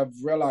blocks, what I've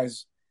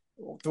realized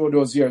through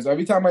those years,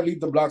 every time I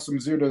leave the blocks from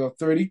 0 to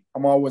 30,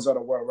 I'm always at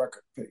a world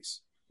record pace.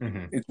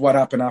 Mm-hmm. It's what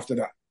happened after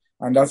that.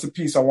 And that's a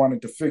piece I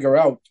wanted to figure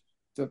out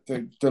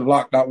to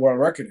lock that world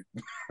record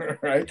in,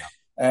 right? Yeah.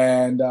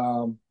 And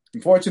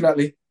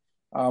unfortunately,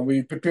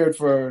 we prepared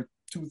for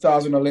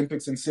 2000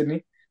 Olympics in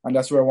Sydney, and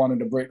that's where I wanted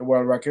to break the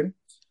world record.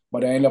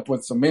 But I ended up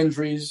with some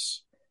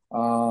injuries.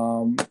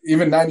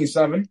 Even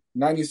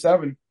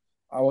 97,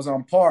 I was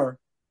on par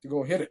to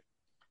go hit it.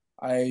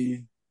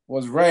 I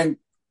was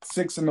ranked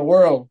 6th in the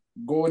world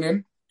going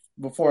in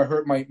before I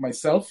hurt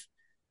myself.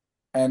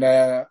 And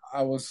I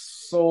was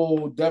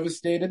so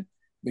devastated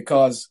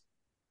because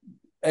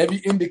every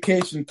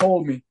indication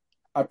told me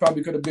I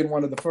probably could have been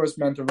one of the first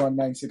men to run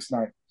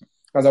 9.69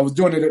 because I was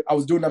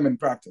doing them in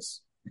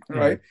practice,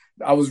 right?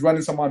 Mm-hmm. I was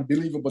running some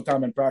unbelievable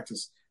time in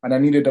practice, and I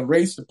needed a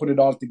race to put it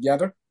all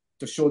together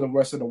to show the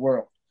rest of the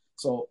world.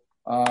 So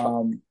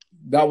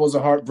that was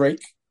a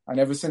heartbreak, and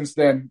ever since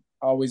then,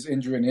 always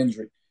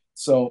injury.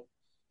 So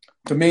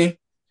to me,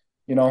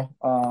 you know,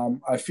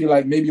 I feel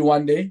like maybe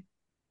one day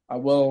I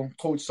will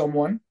coach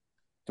someone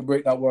to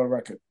break that world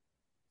record.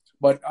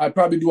 But I'd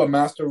probably do a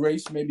master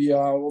race maybe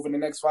over the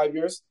next 5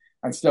 years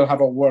and still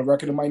have a world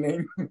record in my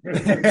name.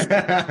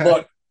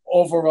 But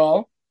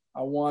overall,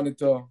 I wanted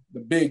the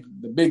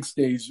big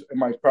stage in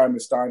my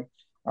primest time.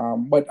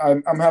 But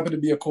I'm happy to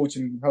be a coach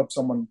and help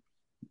someone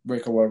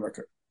break a world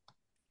record.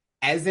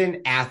 As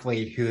an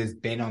athlete who has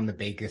been on the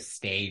biggest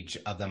stage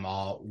of them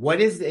all, what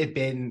has it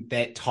been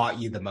that taught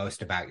you the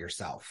most about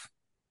yourself?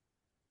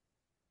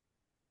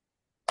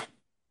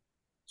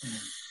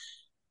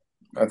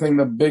 I think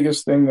the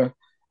biggest thing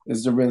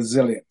is the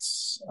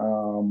resilience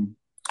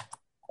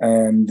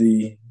and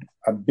the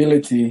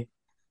ability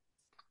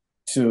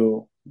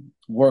to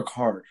work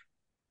hard,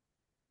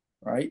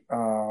 right?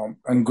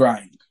 And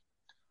grind,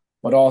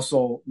 but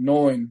also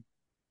knowing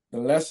the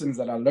lessons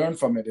that I learned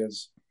from it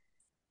is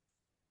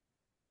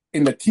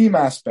in the team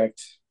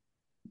aspect,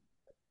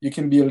 you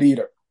can be a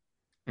leader,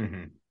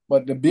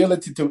 but the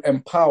ability to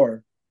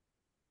empower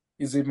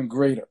is even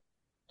greater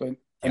and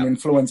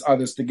influence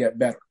others to get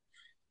better.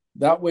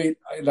 That way,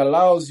 it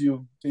allows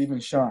you to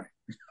even shine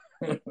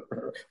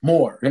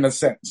more, in a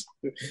sense.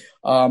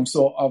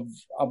 So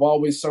I've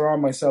always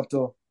surrounded myself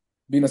to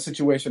be in a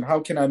situation.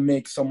 How can I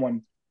make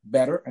someone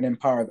better and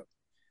empower them?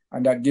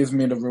 And that gives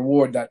me the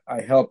reward that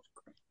I help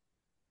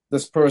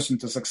this person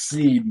to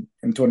succeed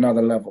into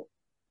another level.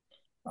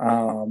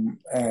 And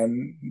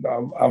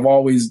I've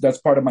always, that's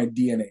part of my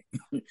DNA,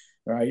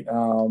 right?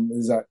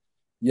 Is that,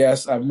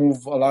 yes, I've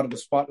moved a lot of the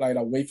spotlight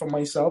away from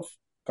myself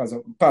because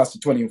I've passed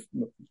the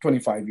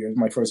 25 years,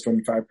 my first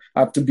 25. I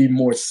have to be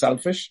more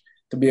selfish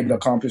to be able to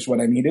accomplish what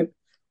I needed.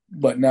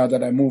 But now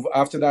that I move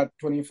after that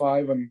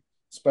 25, and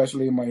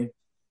especially in my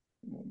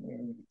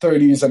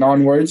 30s and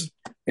onwards,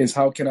 is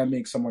how can I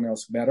make someone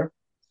else better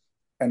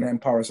and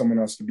empower someone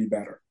else to be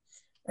better?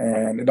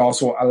 And it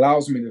also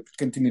allows me to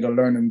continue to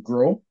learn and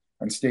grow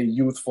and stay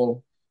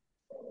youthful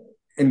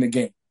in the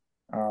game.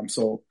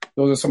 So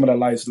those are some of the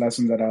life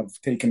lessons that I've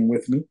taken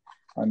with me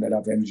and that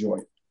I've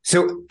enjoyed.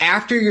 So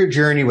after your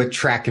journey with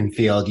track and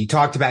field, you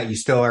talked about you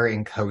still are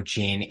in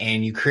coaching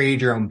and you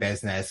created your own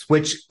business,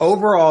 which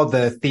overall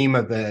the theme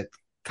of the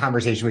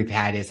conversation we've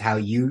had is how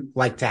you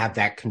like to have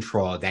that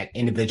control, that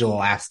individual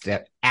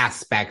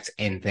aspect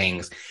in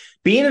things.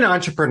 Being an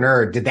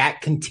entrepreneur, did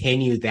that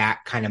continue that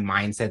kind of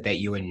mindset that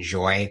you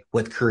enjoy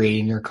with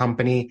creating your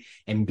company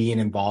and being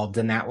involved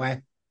in that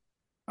way?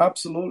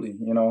 Absolutely.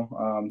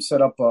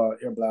 Set up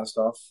Air Blast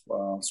Off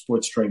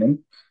sports training.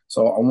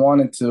 So I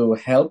wanted to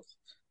help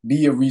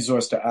be a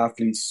resource to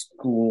athletes,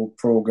 school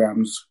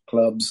programs,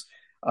 clubs,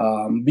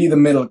 be the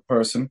middle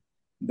person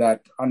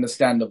that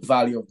understand the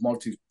value of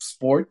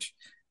multi-sport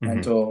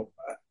and to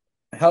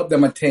help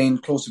them attain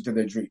closer to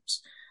their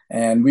dreams.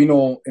 And we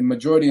know in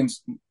majority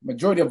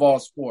of all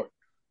sport,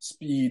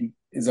 speed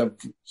is a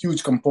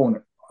huge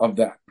component of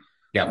that.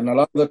 Yep. And a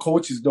lot of the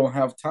coaches don't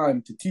have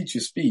time to teach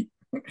you speed,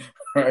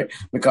 right?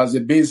 Because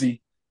they're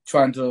busy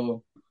trying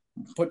to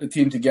put the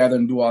team together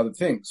and do all the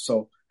things.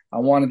 So I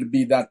wanted to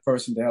be that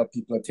person to help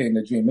people attain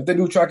their dream. If they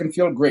do track and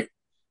field, great.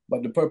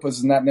 But the purpose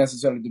is not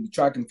necessarily to be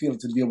track and field,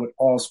 to deal with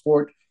all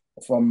sport,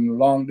 from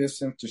long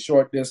distance to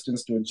short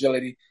distance to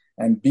agility,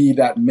 and be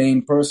that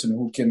main person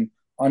who can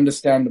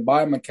understand the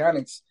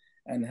biomechanics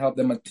and help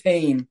them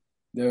attain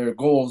their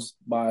goals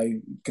by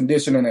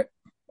conditioning it,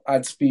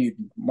 add speed,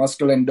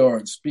 muscle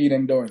endurance, speed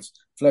endurance,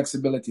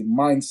 flexibility,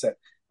 mindset,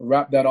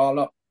 wrap that all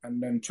up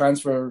and then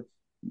transfer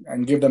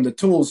and give them the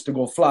tools to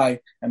go fly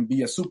and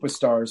be a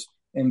superstars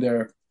in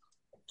their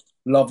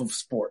love of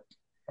sport,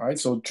 right?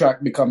 So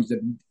track becomes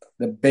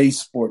the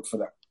base sport for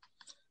them.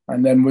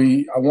 And then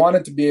I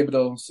wanted to be able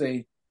to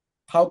say,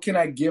 how can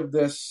I give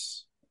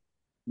this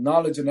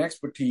knowledge and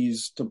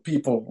expertise to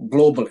people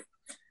globally?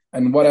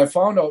 And what I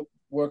found out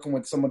working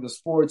with some of the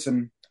sports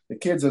and the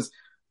kids is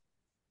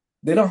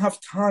they don't have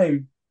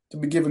time to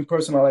be giving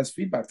personalized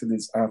feedback to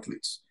these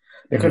athletes.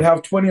 They could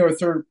have 20 or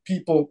 30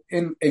 people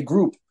in a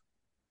group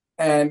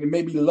and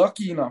maybe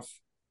lucky enough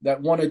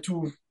that one or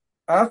two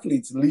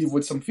athletes leave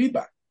with some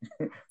feedback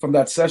from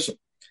that session.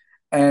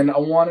 And I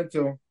wanted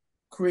to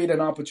create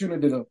an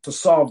opportunity to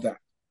solve that.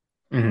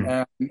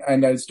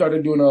 And I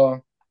started doing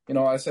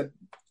I said,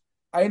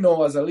 I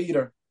know as a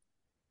leader,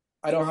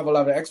 I don't have a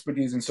lot of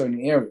expertise in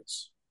certain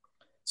areas.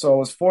 So I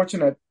was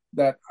fortunate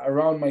that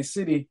around my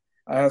city,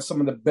 I have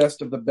some of the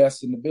best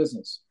in the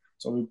business.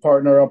 So we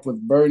partner up with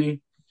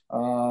Bernie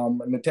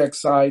on the tech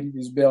side.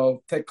 He's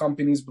built tech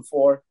companies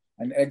before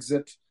and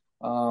exit.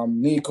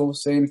 Nico,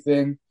 same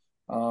thing.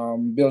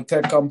 Built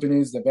tech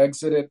companies, they've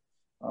exited.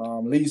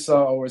 Lisa,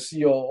 our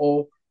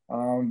COO,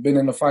 been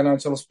in the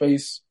financial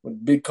space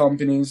with big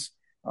companies.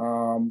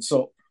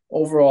 So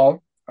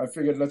overall, I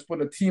figured let's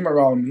put a team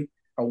around me,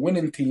 a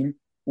winning team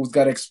who's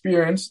got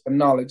experience and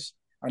knowledge,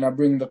 and I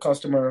bring the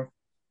customer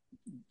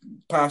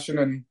passion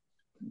and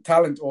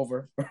talent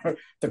over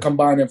to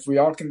combine. If we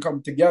all can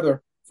come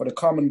together for the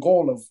common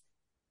goal of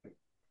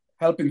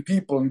helping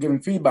people and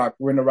giving feedback,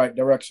 we're in the right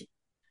direction.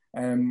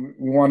 And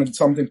we wanted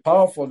something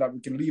powerful that we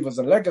can leave as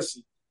a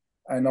legacy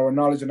and our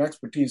knowledge and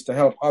expertise to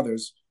help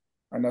others.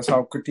 And that's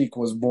how Critiq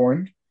was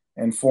born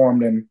and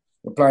formed. And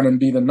we're planning to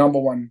be the number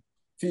one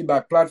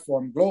feedback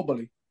platform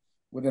globally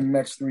within the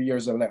next 3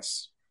 years or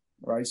less.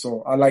 Right.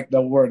 So I like the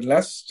word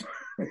less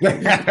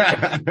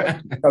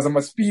because I'm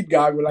a speed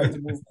guy. We like to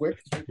move quick.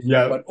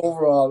 Yeah. But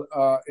overall,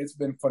 it's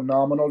been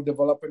phenomenal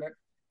developing it.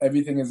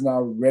 Everything is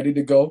now ready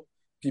to go.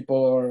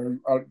 People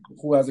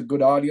who has a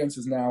good audience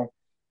is now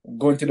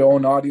going to their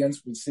own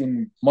audience. We've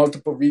seen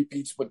multiple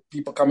repeats with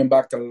people coming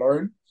back to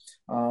learn.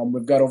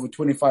 We've got over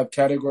 25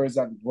 categories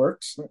that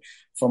works,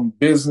 from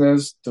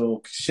business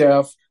to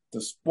chef to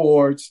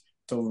sports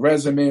to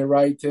resume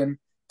writing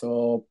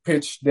to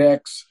pitch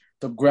decks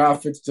to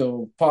graphics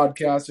to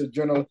podcasts or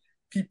journal.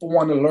 People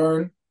want to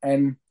learn.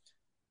 And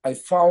I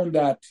found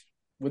that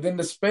within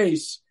the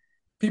space,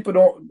 people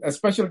don't,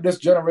 especially this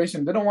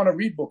generation, they don't want to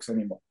read books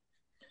anymore.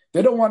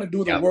 They don't want to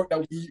do the work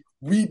that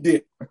we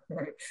did.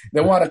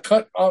 They want to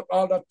cut out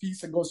all that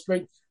piece and go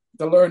straight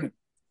to learning.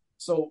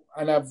 So,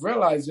 and I've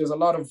realized there's a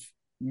lot of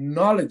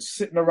knowledge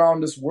sitting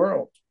around this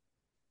world,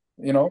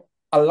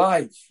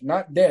 alive,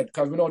 not dead,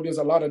 because we know there's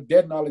a lot of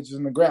dead knowledge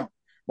in the ground.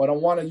 But I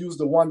want to use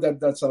the one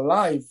that's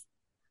alive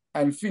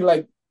and feel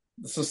like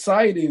the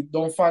society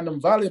don't find them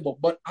valuable,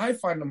 but I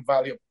find them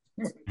valuable.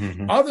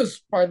 Mm-hmm.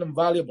 Others find them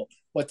valuable,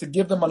 but to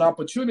give them an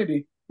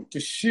opportunity to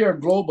share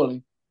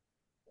globally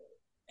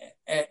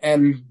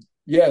and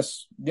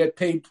yes, get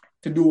paid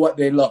to do what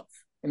they love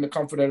in the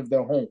comfort of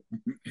their home,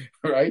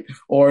 right?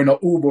 Or in an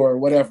Uber or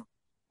whatever.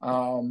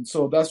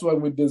 So that's why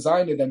we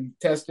designed it and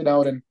tested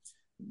out and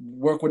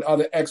work with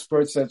other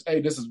experts that, hey,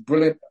 this is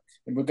brilliant.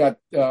 And we got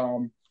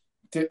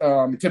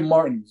Tim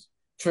Martins,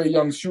 Trae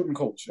Young's shooting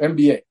coach,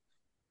 NBA.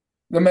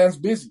 The man's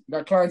busy.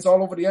 Got clients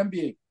all over the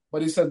NBA.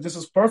 But he said this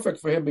is perfect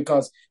for him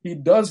because he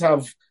does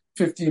have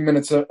 15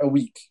 minutes a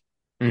week.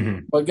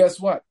 Mm-hmm. But guess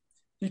what?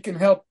 He can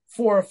help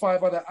 4 or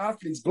 5 other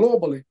athletes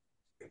globally.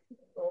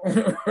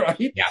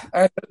 Right? Yeah.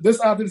 And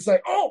this athlete is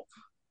like, oh,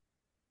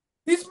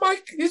 he's my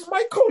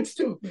coach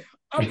too.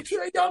 I'm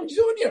Trae Young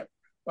Jr.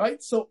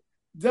 Right? So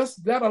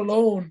just that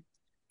alone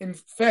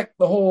infect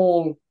the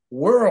whole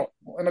world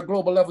on a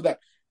global level that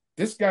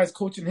this guy's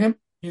coaching him,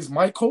 he's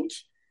my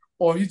coach,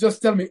 or he's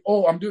just telling me,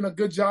 oh, I'm doing a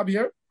good job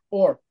here,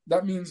 or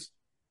that means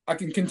I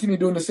can continue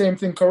doing the same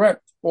thing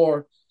correct,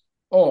 or,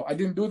 oh, I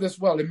didn't do this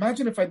well.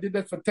 Imagine if I did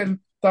that for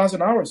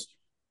 10,000 hours.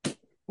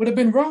 Would have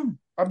been wrong.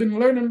 I've been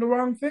learning the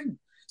wrong thing.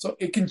 So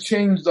it can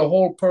change the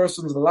whole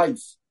person's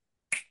life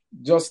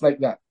just like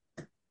that.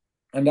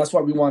 And that's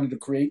what we wanted to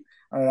create.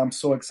 And I'm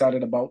so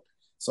excited about.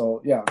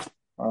 So, yeah,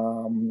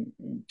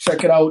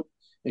 check it out.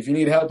 If you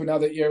need help in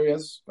other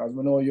areas, as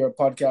we know you're a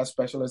podcast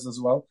specialist as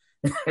well,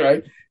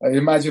 right?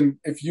 Imagine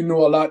if you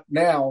know a lot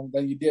now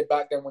than you did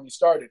back then when you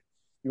started,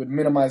 you would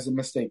minimize the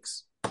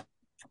mistakes.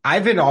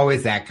 I've been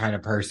always that kind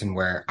of person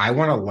where I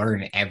want to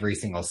learn every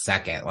single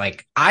second.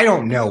 Like, I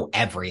don't know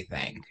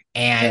everything.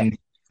 And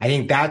I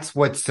think that's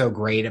what's so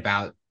great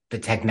about the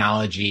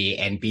technology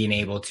and being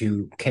able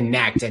to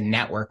connect and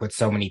network with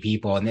so many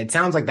people. And it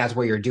sounds like that's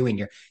what you're doing.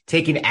 You're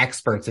taking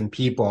experts and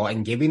people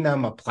and giving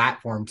them a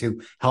platform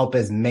to help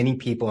as many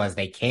people as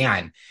they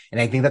can.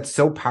 And I think that's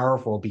so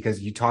powerful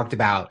because you talked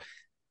about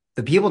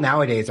the people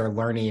nowadays are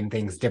learning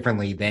things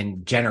differently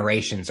than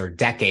generations or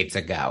decades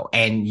ago.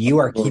 And you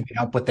are keeping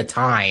up with the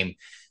time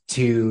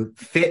to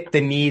fit the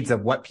needs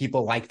of what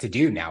people like to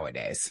do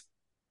nowadays.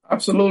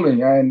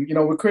 Absolutely. And,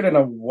 we created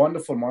a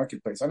wonderful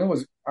marketplace.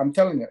 And I'm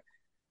telling you,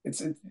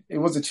 it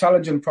was a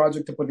challenging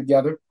project to put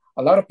together.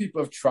 A lot of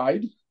people have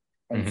tried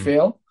and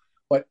failed,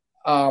 but,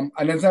 and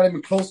it's not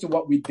even close to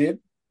what we did.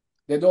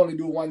 They'd only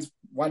do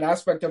one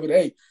aspect of it.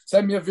 Hey,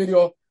 send me a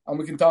video and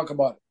we can talk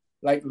about it.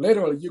 Like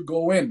literally you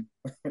go in,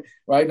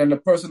 right? And the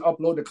person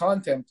upload the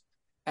content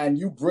and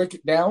you break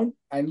it down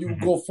and you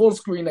go full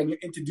screen and you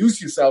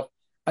introduce yourself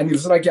and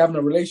it's like you're having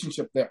a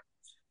relationship there.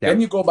 Yeah.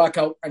 Then you go back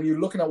out and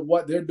you're looking at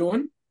what they're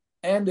doing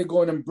and they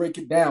go in and break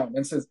it down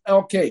and says,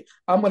 okay,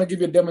 I'm going to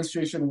give you a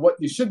demonstration of what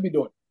you should be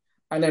doing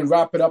and then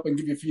wrap it up and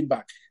give you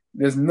feedback.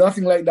 There's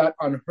nothing like that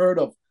unheard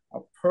of, a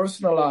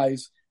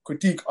personalized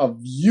critique of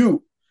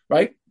you,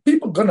 right?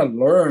 People going to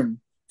learn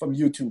from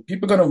YouTube.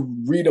 People are going to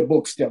read a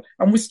book still.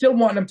 And we still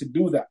want them to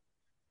do that.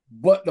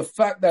 But the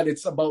fact that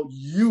it's about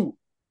you,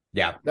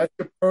 that's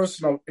your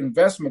personal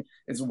investment,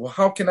 is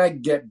how can I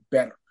get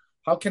better?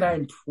 How can I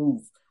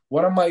improve?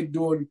 What am I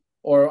doing?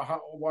 Or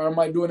am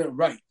I doing it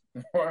right?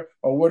 Or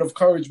a word of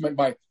encouragement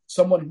by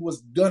someone who has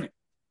done it,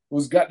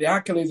 who's got the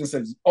accolades and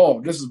says,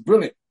 oh, this is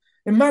brilliant.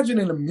 Imagine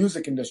in the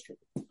music industry,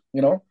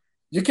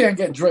 you can't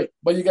get Drake,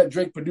 but you got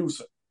Drake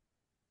producer.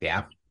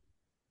 Yeah.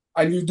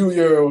 And you do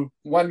your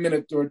 1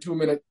 minute or 2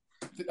 minute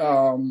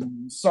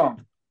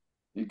song.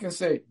 You can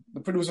say, the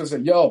producer say,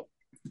 yo,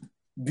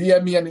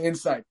 DM me on the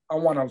inside. I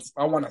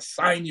wanna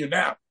sign you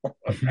now,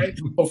 okay?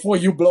 Before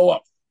you blow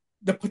up.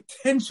 The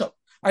potential.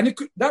 And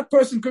that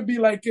person could be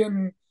like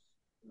in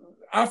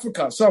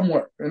Africa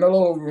somewhere, in a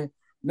little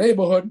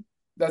neighborhood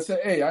that say,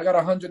 hey, I got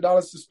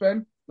 $100 to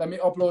spend. Let me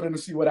upload it and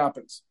see what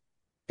happens.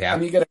 Yeah.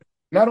 And you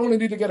not only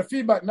did you get a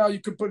feedback, now you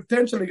could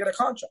potentially get a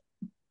contract.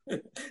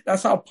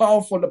 That's how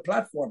powerful the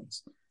platform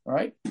is,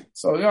 right?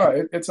 So,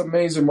 yeah, it's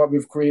amazing what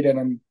we've created.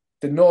 And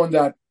to know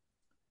that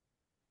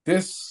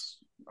this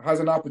has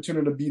an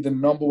opportunity to be the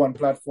number one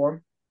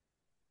platform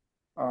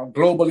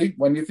globally.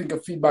 When you think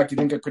of feedback, you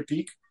think of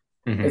Critiq.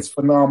 Mm-hmm. It's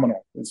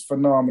phenomenal. It's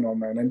phenomenal,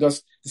 man. And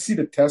just to see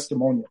the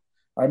testimonial.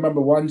 I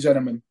remember one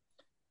gentleman,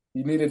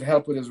 he needed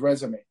help with his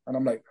resume. And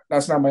I'm like,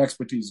 that's not my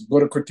expertise. Go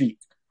to Critiq.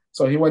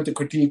 So he went to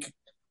Critiq,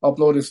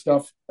 uploaded his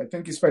stuff. I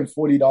think he spent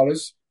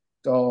 $40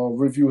 to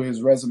review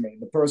his resume.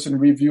 The person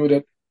reviewed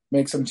it,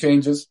 make some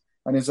changes.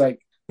 And he's like,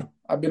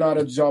 I've been out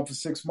of the job for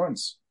 6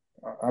 months.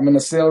 I'm in the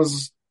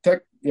sales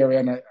tech area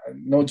and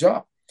no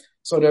job.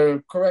 So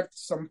to correct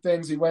some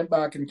things, he went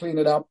back and cleaned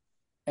it up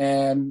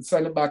and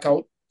sent it back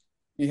out.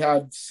 He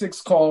had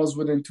 6 calls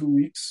within 2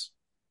 weeks,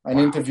 an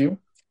interview.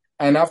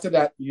 And after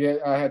that,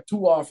 I had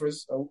 2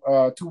 offers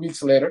 2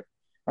 weeks later,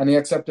 and he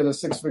accepted a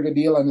 6-figure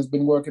deal and has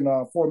been working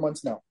 4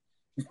 months now.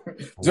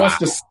 Just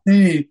to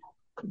see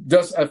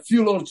just a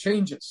few little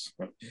changes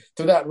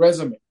to that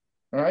resume,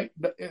 right?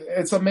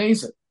 It's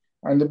amazing.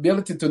 And the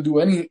ability to do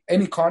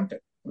any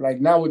content. Like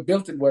now we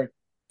built it where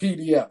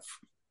PDF,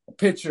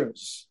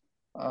 pictures,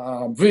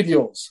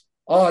 videos,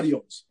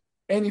 audios,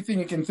 anything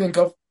you can think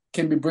of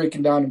can be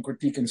breaking down in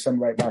Critiq and sent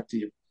right back to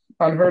you.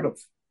 Unheard of.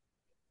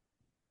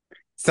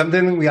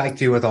 Something that we like to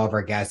do with all of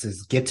our guests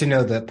is get to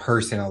know the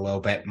person a little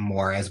bit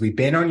more. As we've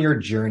been on your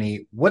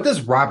journey, what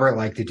does Robert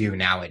like to do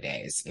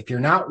nowadays? If you're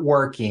not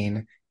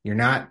working, you're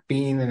not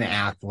being an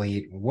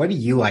athlete, what do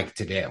you like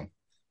to do?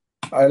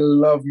 I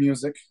love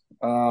music.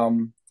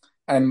 And,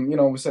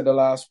 we said the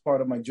last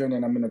part of my journey,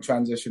 and I'm in a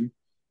transition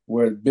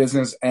with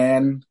business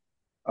and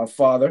a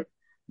father.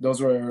 Those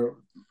were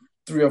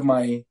 3 of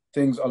my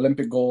things: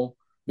 Olympic goal,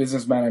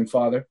 businessman, and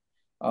father.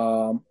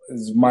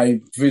 Is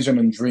my vision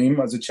and dream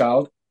as a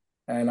child.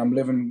 And I'm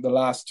living the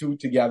last 2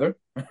 together.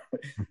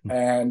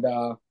 And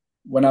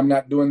when I'm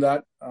not doing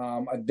that,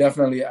 I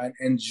definitely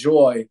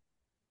enjoy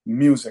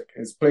music.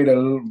 It's played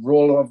a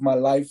role of my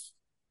life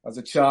as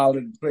a child.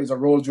 It plays a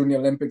role during the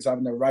Olympics,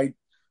 having the right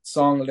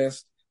song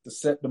list to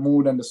set the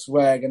mood and the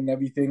swag and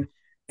everything.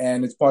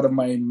 And it's part of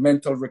my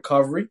mental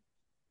recovery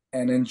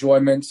and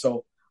enjoyment.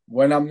 So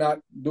when I'm not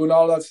doing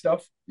all that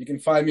stuff, you can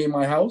find me in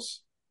my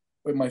house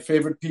with my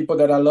favorite people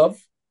that I love.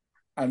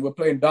 And we're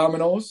playing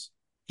dominoes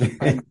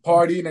and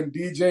partying and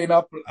DJing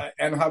up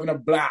and having a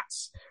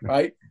blast,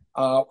 right?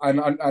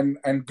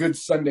 And good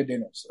Sunday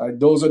dinners.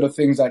 Those are the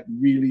things that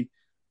really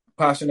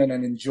passionate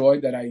and enjoy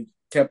that I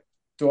kept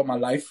throughout my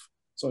life.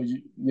 So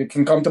you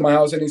can come to my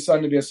house any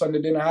Sunday. There's Sunday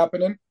dinner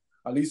happening.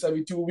 At least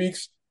every 2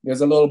 weeks,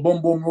 there's a little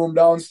boom boom room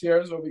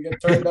downstairs where we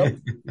get turned up,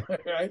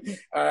 right?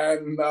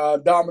 And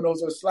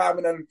dominoes are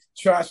slamming and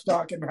trash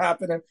talking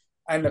happening,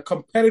 and the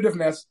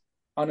competitiveness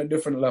on a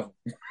different level.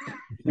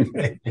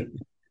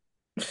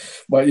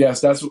 But yes,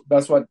 that's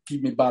what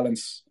keep me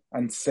balanced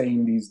and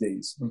sane these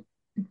days.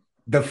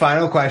 The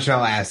final question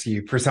I'll ask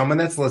you, for someone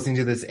that's listening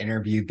to this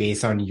interview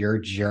based on your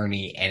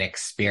journey and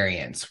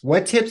experience,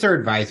 what tips or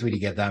advice would you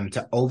give them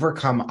to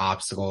overcome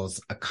obstacles,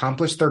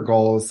 accomplish their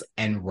goals,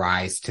 and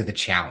rise to the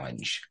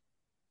challenge?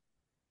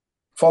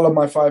 Follow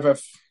my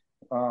 5F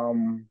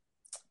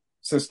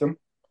system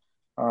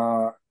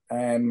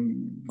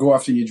and go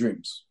after your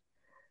dreams.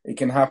 It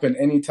can happen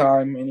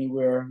anytime,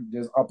 anywhere.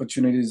 There's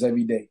opportunities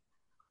every day.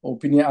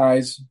 Open your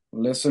eyes,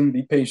 listen,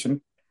 be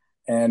patient,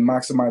 and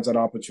maximize that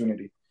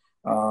opportunity.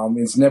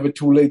 It's never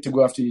too late to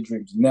go after your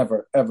dreams.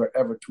 Never, ever,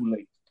 ever too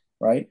late,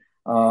 right?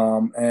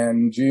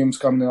 And dreams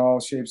come in all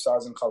shapes,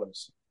 sizes, and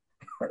colors,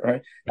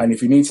 right? And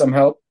if you need some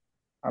help,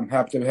 I'm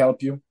happy to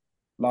help you.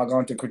 Log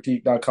on to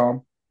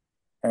Critiq.com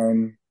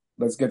and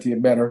let's get you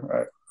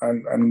better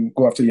and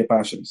go after your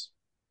passions.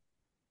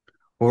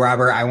 Well,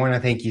 Robert, I want to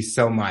thank you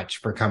so much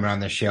for coming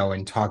on the show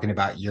and talking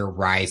about your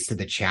rise to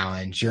the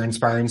challenge. You're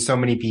inspiring so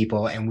many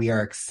people, and we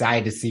are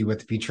excited to see what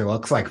the future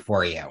looks like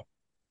for you.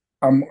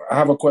 I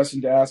have a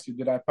question to ask you.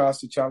 Did I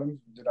pass the challenge?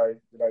 Did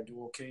I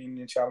do okay in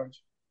the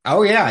challenge?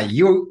 Oh, yeah.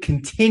 You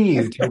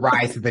continue to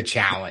rise to the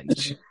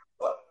challenge.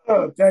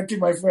 Thank you,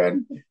 my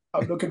friend.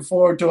 I'm looking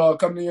forward to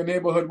coming to your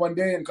neighborhood one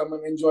day and come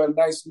and enjoy a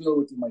nice meal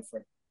with you, my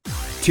friend.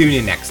 Tune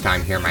in next time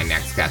to hear my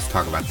next guest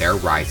talk about their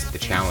rise to the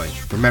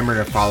challenge. Remember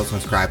to follow and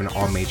subscribe on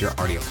all major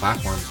audio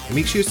platforms, and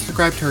make sure to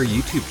subscribe to our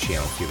YouTube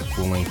channel to get a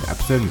full-length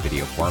episode in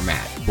video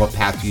format. What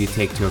path do you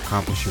take to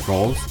accomplish your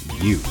goals?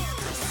 You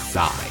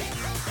decide.